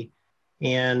emergency.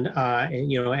 And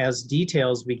as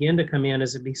details begin to come in,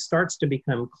 as it starts to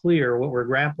become clear what we're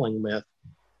grappling with,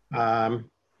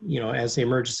 as the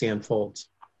emergency unfolds.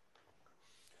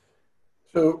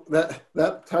 So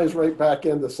that ties right back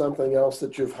into something else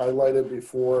that you've highlighted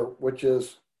before, which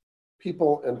is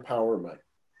people empowerment.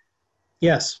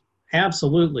 Yes,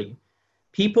 absolutely.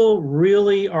 People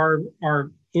really are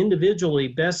individually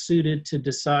best suited to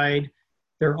decide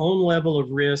their own level of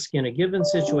risk in a given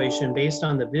situation based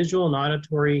on the visual and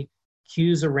auditory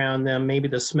cues around them, maybe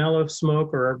the smell of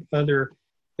smoke or other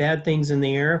bad things in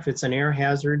the air if it's an air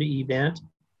hazard event.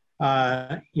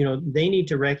 you know, they need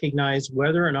to recognize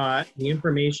whether or not the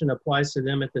information applies to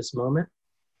them at this moment.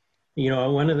 You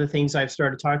know, one of the things I've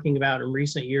started talking about in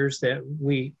recent years that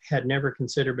we had never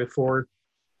considered before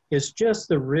is just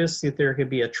the risk that there could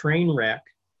be a train wreck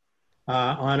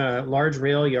on a large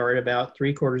rail yard about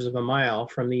 3/4 of a mile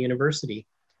from the university.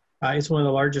 It's one of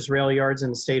the largest rail yards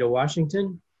in the state of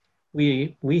Washington.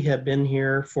 We have been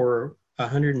here for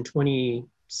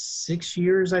 126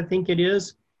 years, I think it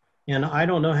is. And I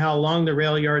don't know how long the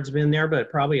rail yard's been there, but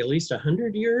probably at least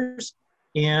 100 years.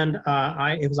 And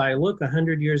as I look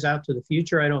 100 years out to the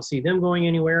future, I don't see them going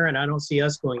anywhere, and I don't see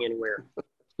us going anywhere.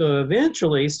 So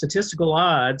eventually, statistical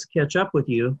odds catch up with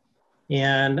you.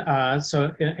 And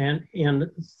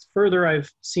further,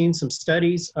 I've seen some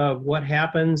studies of what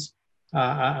happens.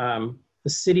 The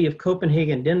city of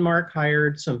Copenhagen, Denmark,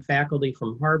 hired some faculty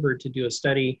from Harvard to do a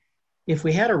study. If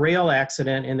we had a rail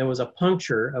accident and there was a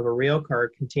puncture of a rail car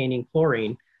containing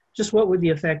chlorine, just what would the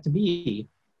effect be?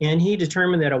 And he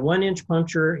determined that a 1-inch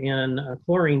puncture in a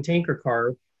chlorine tanker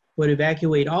car would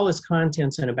evacuate all its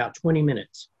contents in about 20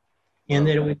 minutes. And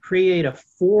that it would create a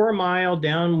 4-mile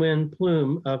downwind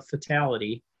plume of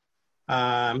fatality,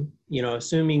 you know,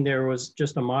 assuming there was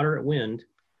just a moderate wind.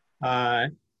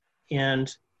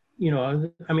 And, you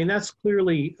know, I mean, that's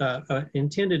clearly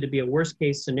intended to be a worst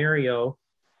case scenario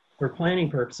for planning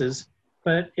purposes,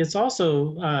 but it's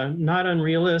also not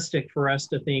unrealistic for us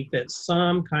to think that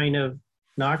some kind of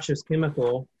noxious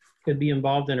chemical could be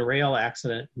involved in a rail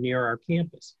accident near our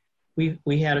campus.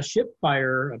 We had a ship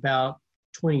fire about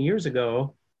 20 years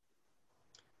ago,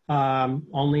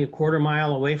 only a 1/4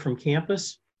 mile away from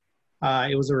campus.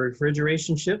 It was a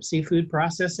refrigeration ship, seafood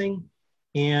processing,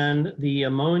 and the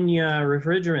ammonia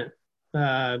refrigerant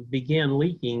began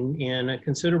leaking in a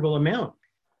considerable amount.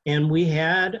 And we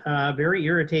had a very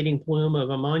irritating plume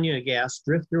of ammonia gas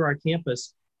drift through our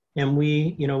campus, and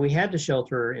we had to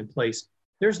shelter in place.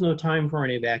 There's no time for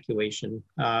an evacuation.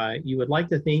 You would like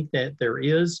to think that there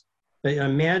is, but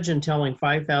imagine telling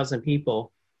 5,000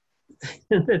 people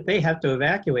that they have to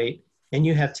evacuate, and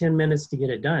you have 10 minutes to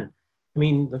get it done. I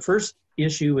mean, the first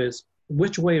issue is,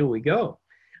 which way do we go?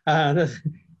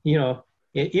 You know,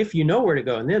 if you know where to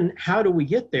go, and then how do we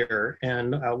get there,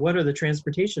 and what are the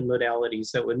transportation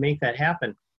modalities that would make that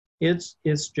happen? It's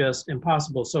just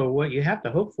impossible. So what you have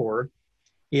to hope for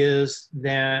is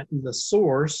that the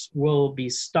source will be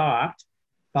stopped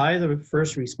by the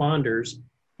first responders,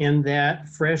 and that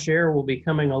fresh air will be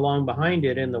coming along behind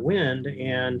it in the wind,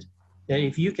 and that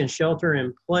if you can shelter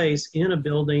in place in a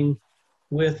building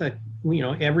with a, you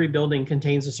know, every building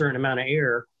contains a certain amount of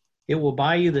air, it will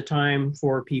buy you the time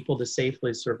for people to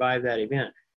safely survive that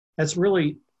event. That's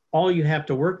really all you have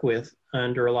to work with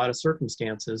under a lot of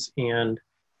circumstances. And,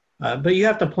 but you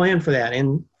have to plan for that.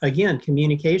 And again,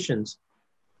 communications,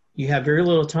 you have very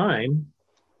little time.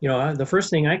 You know, the first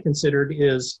thing I considered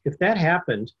is if that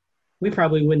happened, we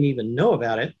probably wouldn't even know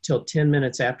about it till 10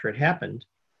 minutes after it happened.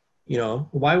 You know,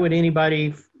 why would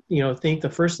anybody, you know, think the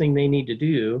first thing they need to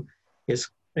do is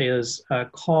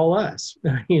call us?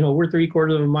 You know, we're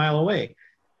 3/4 of a mile away.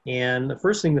 And the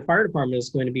first thing the fire department is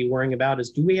going to be worrying about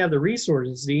is, do we have the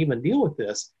resources to even deal with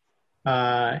this?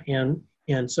 And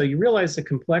so you realize the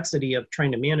complexity of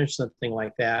trying to manage something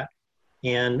like that,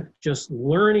 and just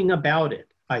learning about it,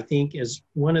 I think, is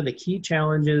one of the key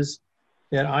challenges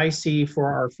that I see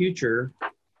for our future.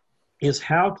 Is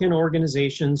how can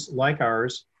organizations like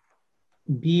ours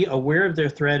be aware of their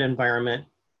threat environment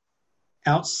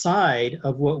outside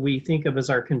of what we think of as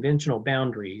our conventional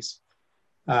boundaries.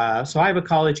 So I have a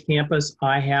college campus.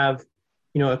 I have,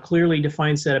 you know, a clearly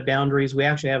defined set of boundaries. We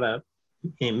actually have a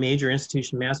major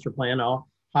institution master plan. All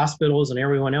hospitals and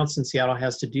everyone else in Seattle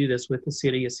has to do this with the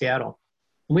city of Seattle.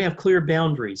 And we have clear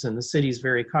boundaries, and the city's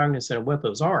very cognizant of what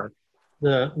those are.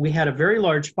 We had a very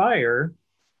large fire,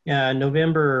 I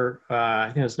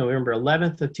think it was November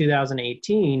 11th of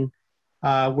 2018,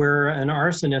 where an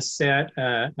arsonist set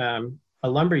a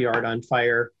lumberyard on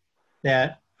fire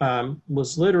that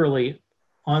was literally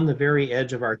on the very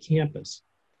edge of our campus.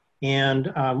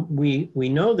 And we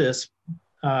know this,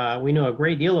 we know a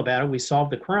great deal about it. We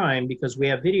solved the crime because we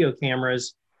have video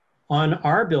cameras on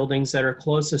our buildings that are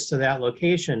closest to that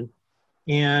location.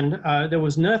 And there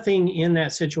was nothing in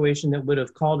that situation that would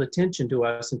have called attention to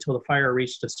us until the fire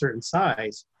reached a certain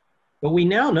size. But we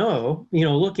now know, you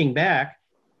know, looking back,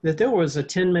 that there was a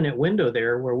 10-minute window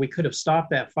there where we could have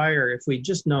stopped that fire if we'd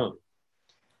just known.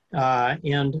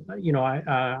 And you know,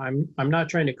 I'm not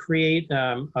trying to create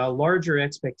a larger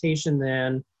expectation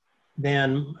than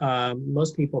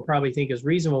most people probably think is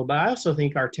reasonable, but I also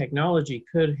think our technology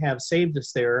could have saved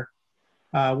us there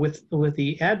with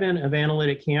the advent of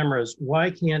analytic cameras, why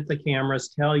can't the cameras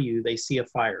tell you they see a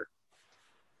fire?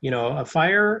 You know, a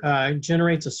fire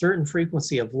generates a certain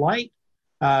frequency of light.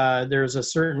 There's a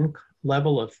certain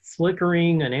level of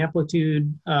flickering and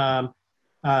amplitude kind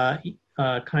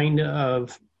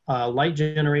of light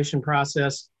generation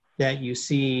process that you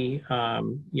see,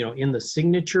 you know, in the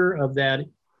signature of that,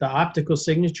 the optical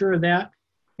signature of that,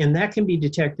 and that can be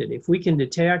detected. If we can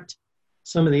detect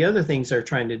some of the other things they're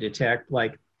trying to detect,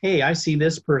 like, hey, I see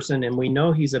this person and we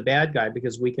know he's a bad guy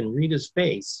because we can read his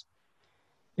face.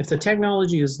 If the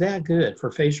technology is that good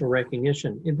for facial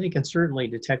recognition, they can certainly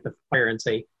detect the fire and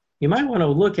say, you might want to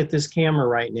look at this camera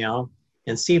right now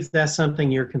and see if that's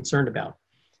something you're concerned about.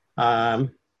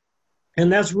 And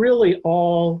that's really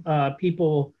all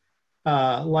people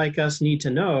like us need to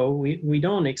know. We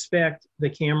don't expect the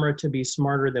camera to be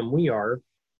smarter than we are.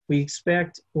 We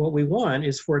expect, what we want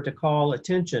is for it to call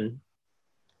attention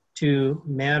to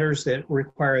matters that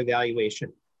require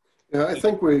evaluation. Yeah, I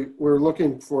think we're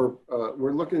looking to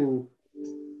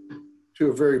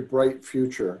a very bright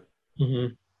future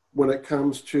when it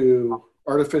comes to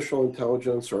artificial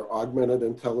intelligence or augmented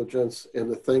intelligence and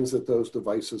the things that those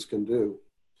devices can do.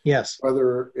 Yes.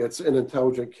 Whether it's an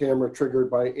intelligent camera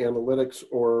triggered by analytics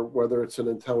or whether it's an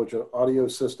intelligent audio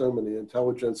system and the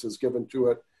intelligence is given to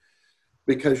it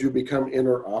because you become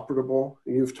interoperable.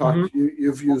 You've talked,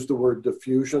 you've used the word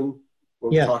diffusion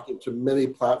when talking to many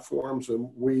platforms, and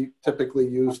we typically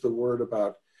use the word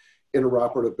about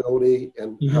interoperability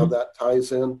and how that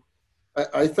ties in.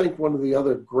 I think one of the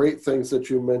other great things that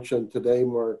you mentioned today,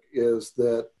 Mark, is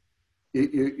that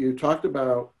you talked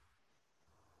about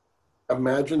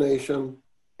imagination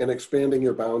and expanding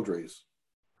your boundaries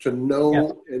to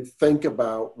know and think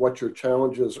about what your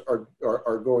challenges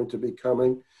are going to be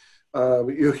coming.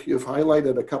 You've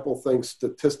highlighted a couple things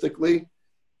statistically.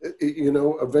 You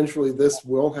know, eventually this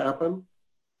will happen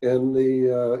in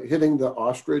the hitting the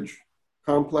ostrich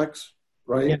complex,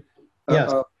 right?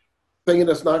 Yes. Thinking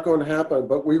it's not going to happen,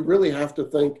 but we really have to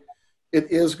think it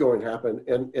is going to happen.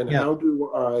 And how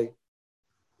do I,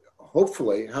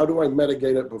 hopefully, how do I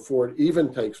mitigate it before it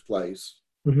even takes place?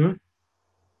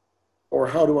 Or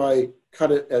how do I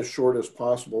cut it as short as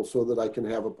possible so that I can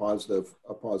have a positive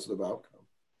outcome?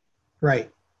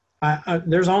 Right.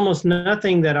 There's almost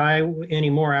nothing that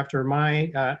anymore after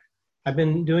I've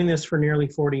been doing this for nearly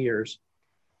 40 years.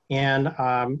 And,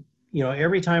 you know,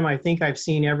 every time I think I've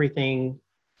seen everything,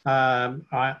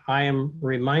 I am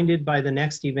reminded by the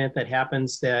next event that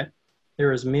happens that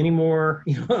there is many more,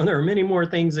 you know, there are many more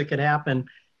things that could happen.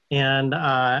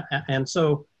 And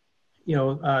so, you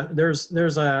know, there's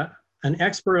an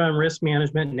expert on risk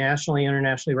management, nationally,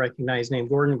 internationally recognized, named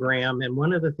Gordon Graham. And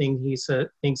one of the things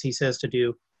he says to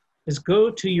do is go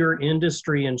to your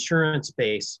industry insurance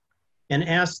base and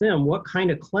ask them what kind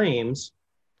of claims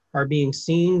are being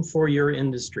seen for your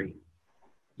industry.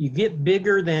 You get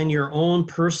bigger than your own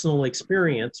personal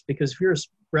experience, because if you're a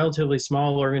relatively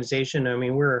small organization, I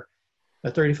mean, we're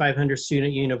a 3,500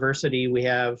 student university. We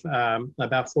have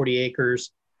about 40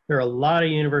 acres. There are a lot of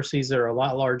universities that are a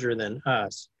lot larger than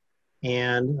us.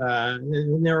 And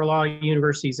there are a lot of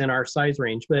universities in our size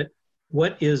range, but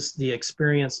what is the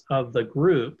experience of the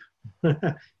group?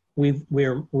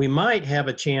 We might have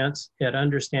a chance at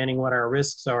understanding what our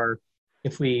risks are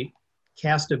if we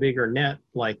cast a bigger net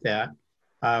like that.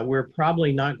 We're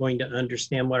probably not going to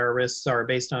understand what our risks are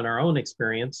based on our own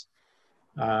experience.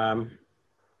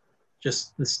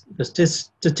 Just the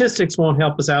statistics won't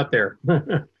help us out there.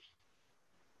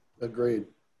 Agreed.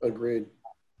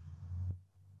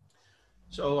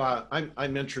 So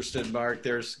I'm interested, Mark.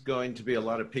 There's going to be a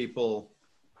lot of people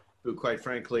who, quite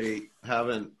frankly,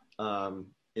 haven't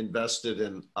invested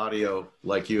in audio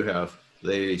like you have.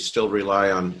 They still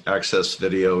rely on access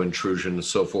video, intrusion, and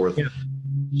so forth. Yeah.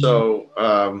 So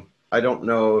I don't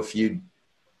know if you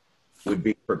would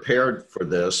be prepared for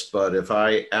this, but if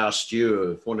I asked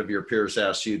you, if one of your peers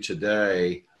asked you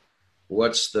today,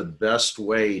 what's the best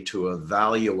way to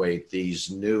evaluate these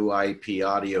new IP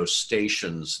audio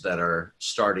stations that are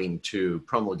starting to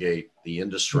promulgate the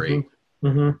industry,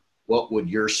 what would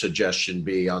your suggestion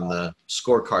be on the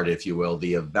scorecard, if you will,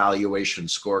 the evaluation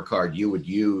scorecard you would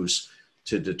use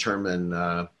to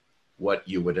determine what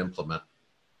you would implement?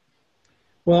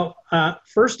 Well,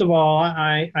 first of all,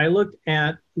 I looked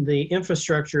at the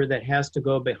infrastructure that has to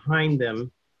go behind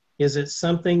them. Is it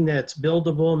something that's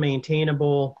buildable,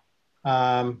 maintainable,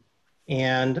 you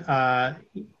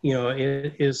know,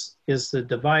 is the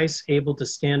device able to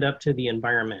stand up to the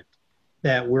environment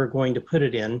that we're going to put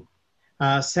it in?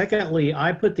 Secondly,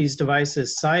 I put these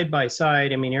devices side by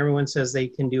side. I mean, everyone says they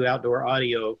can do outdoor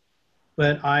audio.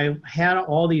 but I had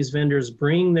all these vendors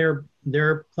bring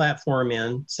their platform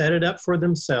in, set it up for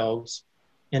themselves,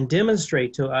 and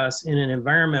demonstrate to us in an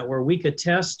environment where we could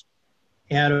test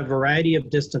at a variety of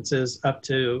distances up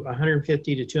to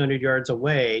 150 to 200 yards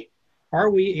away. Are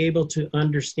we able to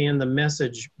understand the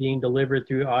message being delivered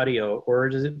through audio, or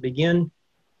does it begin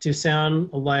to sound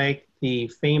like the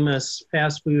famous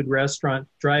fast food restaurant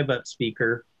drive-up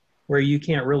speaker where you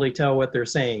can't really tell what they're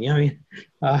saying? I mean,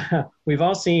 we've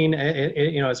all seen,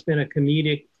 it's been a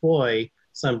comedic ploy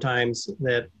sometimes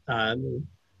that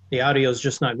the audio is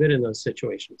just not good in those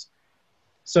situations.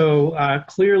 So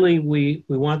clearly we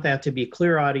want that to be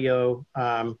clear audio.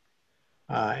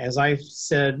 As I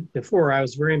said before, I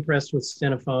was very impressed with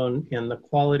Stenophone and the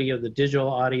quality of the digital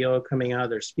audio coming out of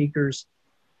their speakers.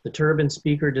 The turbine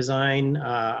speaker design,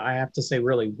 I have to say,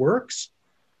 really works.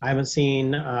 I haven't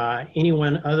seen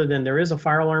anyone other than there is a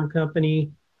fire alarm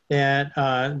company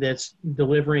that's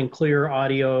delivering clear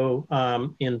audio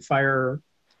in fire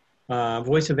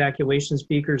voice evacuation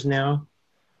speakers now.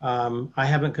 I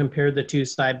haven't compared the two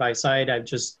side by side. I've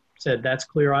just said that's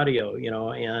clear audio,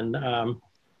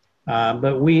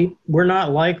 but we're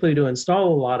not likely to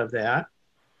install a lot of that.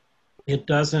 It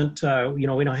doesn't, we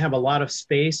don't have a lot of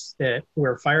space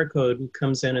where fire code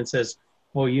comes in and says,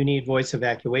 oh, you need voice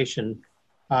evacuation.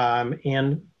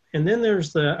 And then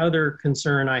there's the other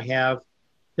concern I have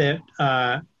that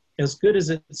as good as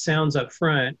it sounds up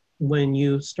front, when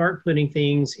you start putting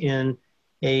things in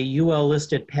a UL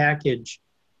listed package,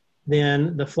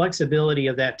 then the flexibility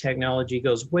of that technology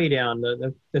goes way down.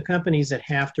 The companies that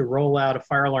have to roll out a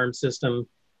fire alarm system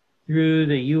through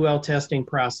the UL testing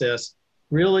process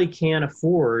really can't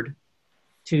afford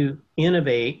to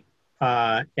innovate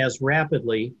as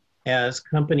rapidly as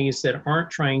companies that aren't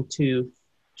trying to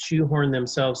shoehorn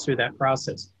themselves through that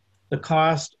process. The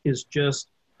cost is just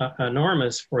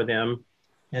enormous for them.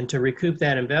 And to recoup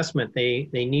that investment, they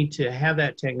need to have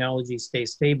that technology stay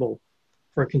stable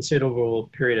for a considerable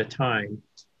period of time.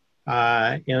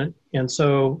 And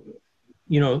so,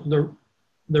 the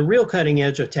real cutting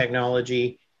edge of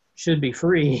technology should be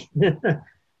free.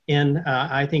 And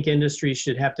I think industries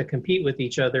should have to compete with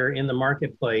each other in the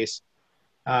marketplace.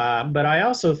 But I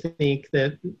also think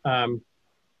that,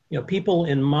 people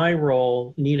in my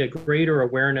role need a greater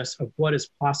awareness of what is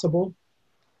possible,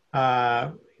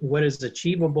 what is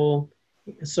achievable,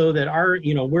 so that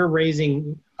we're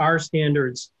raising our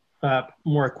standards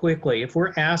more quickly. If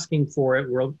we're asking for it,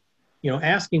 we're,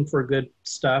 asking for good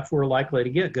stuff, we're likely to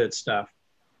get good stuff.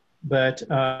 But, in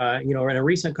a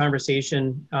recent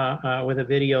conversation with a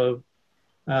video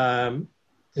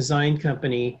design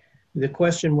company, the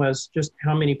question was just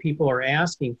how many people are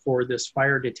asking for this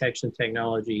fire detection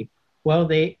technology. Well,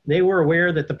 they were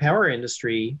aware that the power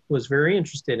industry was very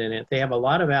interested in it. They have a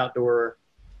lot of outdoor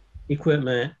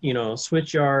equipment,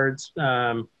 switch yards,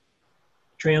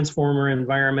 transformer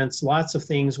environments, lots of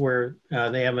things where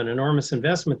they have an enormous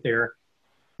investment there.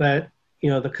 But,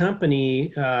 the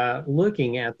company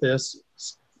looking at this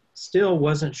still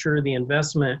wasn't sure the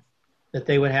investment that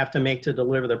they would have to make to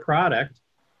deliver the product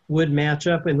would match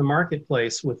up in the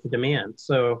marketplace with the demand.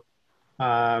 So,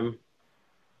 and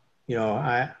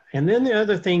then the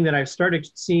other thing that I've started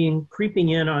seeing creeping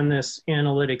in on this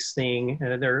analytics thing,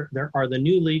 there are the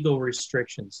new legal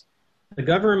restrictions. The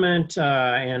government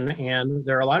and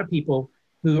there are a lot of people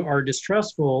who are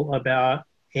distrustful about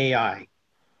AI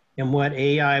and what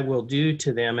AI will do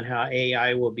to them and how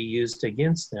AI will be used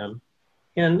against them.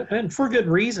 And for good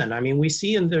reason. I mean, we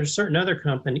see there's certain other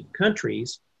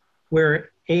countries where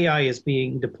AI is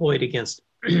being deployed against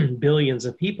billions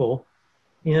of people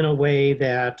in a way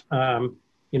that,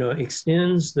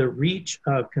 extends the reach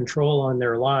of control on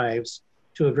their lives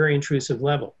to a very intrusive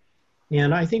level.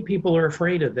 And I think people are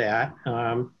afraid of that.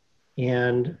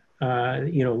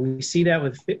 We see that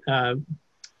with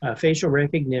facial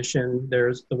recognition.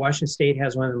 The Washington State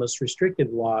has one of the most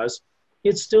restrictive laws.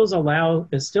 It still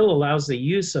allows the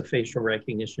use of facial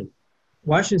recognition.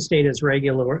 Washington State has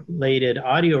regulated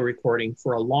audio recording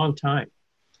for a long time.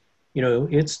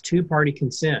 It's two-party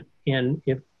consent. And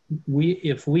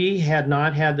if we had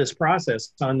not had this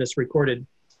process on this recorded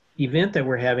event that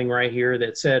we're having right here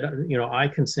that said, I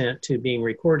consent to being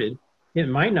recorded, it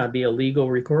might not be a legal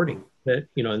recording. But,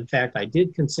 in fact, I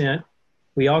did consent.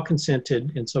 We all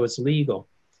consented, and so it's legal.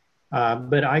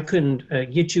 But I couldn't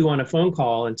get you on a phone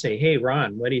call and say, hey,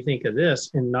 Ron, what do you think of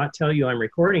this? And not tell you I'm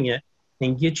recording it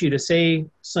and get you to say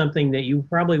something that you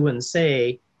probably wouldn't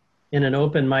say in an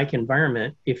open mic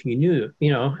environment if you knew.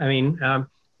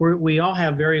 We all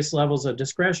have various levels of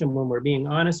discretion when we're being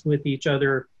honest with each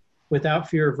other without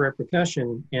fear of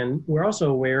repercussion. And we're also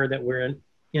aware that we're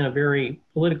in a very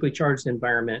politically charged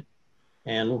environment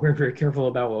And we're very careful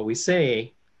about what we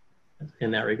say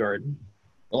in that regard.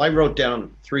 Well, I wrote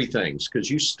down three things because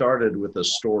you started with a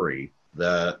story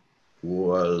that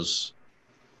was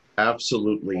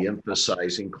absolutely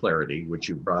emphasizing clarity, which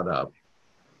you brought up,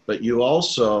 but you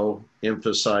also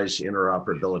emphasize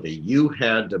interoperability. You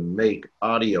had to make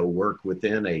audio work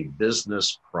within a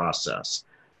business process.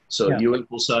 So Yeah. you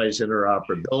emphasize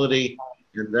interoperability,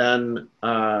 and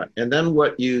then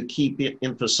what you keep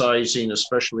emphasizing,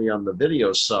 especially on the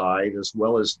video side as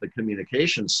well as the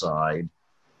communication side,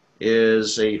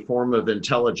 is a form of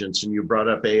intelligence. And you brought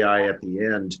up AI at the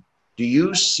end. Do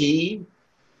you see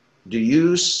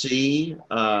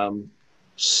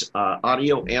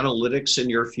audio analytics in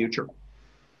your future?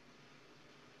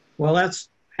 Well, that's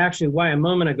actually why a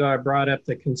moment ago I brought up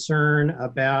the concern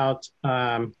about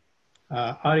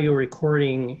audio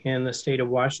recording in the state of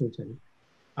Washington.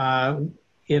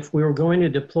 If we were going to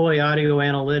deploy audio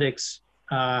analytics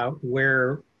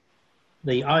where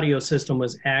the audio system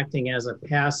was acting as a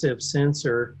passive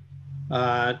sensor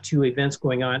to events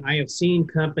going on, I have seen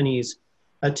companies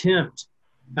attempt,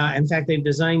 in fact, they've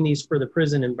designed these for the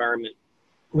prison environment.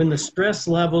 When the stress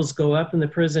levels go up in the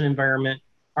prison environment,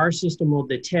 our system will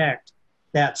detect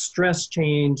that stress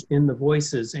change in the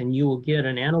voices, and you will get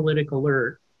an analytic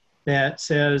alert that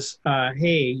says,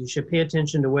 hey, you should pay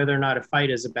attention to whether or not a fight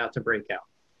is about to break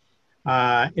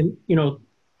out. And, you know,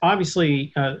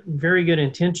 obviously, very good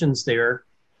intentions there.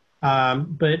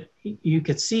 But you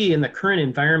could see in the current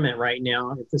environment right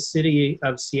now, if the city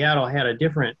of Seattle had a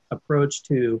different approach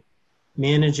to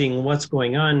managing what's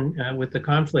going on with the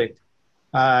conflict,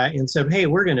 and said, hey,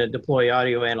 we're going to deploy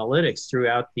audio analytics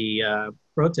throughout the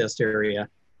protest area,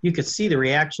 you could see the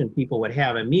reaction people would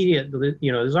have immediately.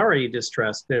 You know, there's already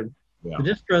distrust. The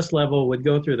distrust level would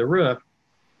go through the roof.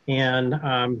 And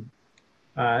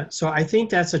so I think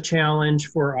that's a challenge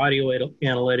for audio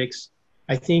analytics.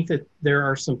 I think that there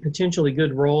are some potentially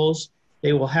good roles.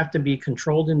 They will have to be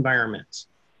controlled environments,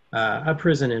 a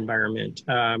prison environment,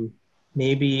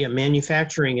 maybe a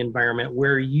manufacturing environment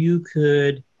where you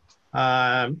could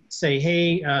say,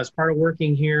 hey, as part of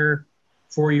working here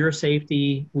for your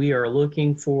safety, we are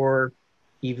looking for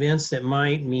events that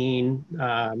might mean,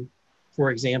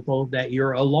 for example, that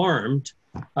you're alarmed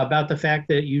about the fact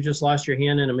that you just lost your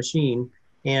hand in a machine,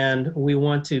 and we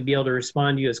want to be able to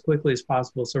respond to you as quickly as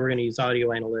possible, so we're going to use audio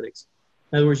analytics.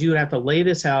 In other words, you would have to lay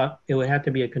this out. It would have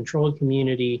to be a controlled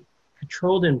community,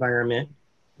 controlled environment,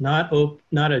 not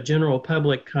a general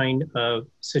public kind of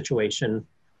situation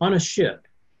on a ship.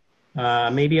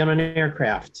 Maybe on an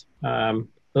aircraft,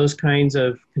 those kinds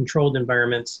of controlled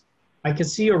environments. I could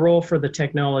see a role for the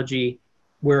technology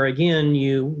where, again,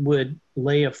 you would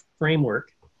lay a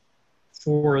framework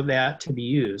for that to be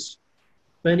used.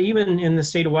 But even in the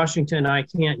state of Washington, I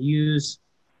can't use,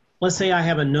 let's say I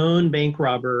have a known bank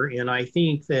robber and I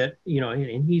think that, you know,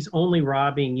 and he's only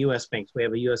robbing US banks. We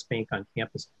have a US bank on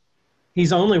campus.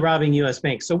 He's only robbing US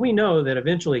banks. So we know that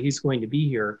eventually he's going to be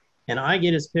here. And I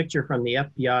get his picture from the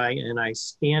FBI and I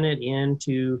scan it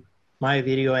into my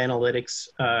video analytics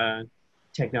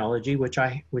technology, which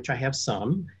I have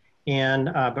some. And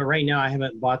but right now I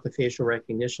haven't bought the facial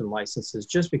recognition licenses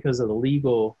just because of the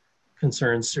legal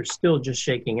concerns. They're still just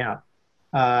shaking out.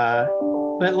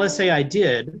 But let's say I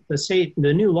did.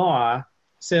 The new law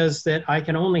says that I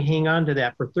can only hang on to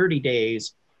that for 30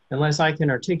 days unless I can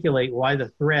articulate why the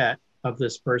threat of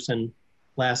this person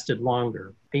lasted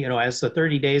longer. You know, as the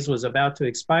 30 days was about to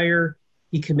expire,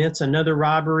 he commits another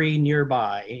robbery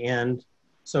nearby. And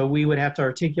so we would have to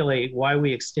articulate why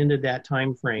we extended that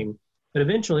time frame. But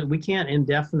eventually we can't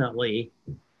indefinitely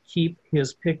keep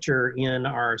his picture in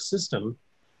our system,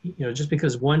 you know, just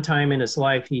because one time in his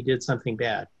life he did something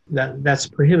bad. That's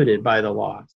prohibited by the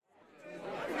law.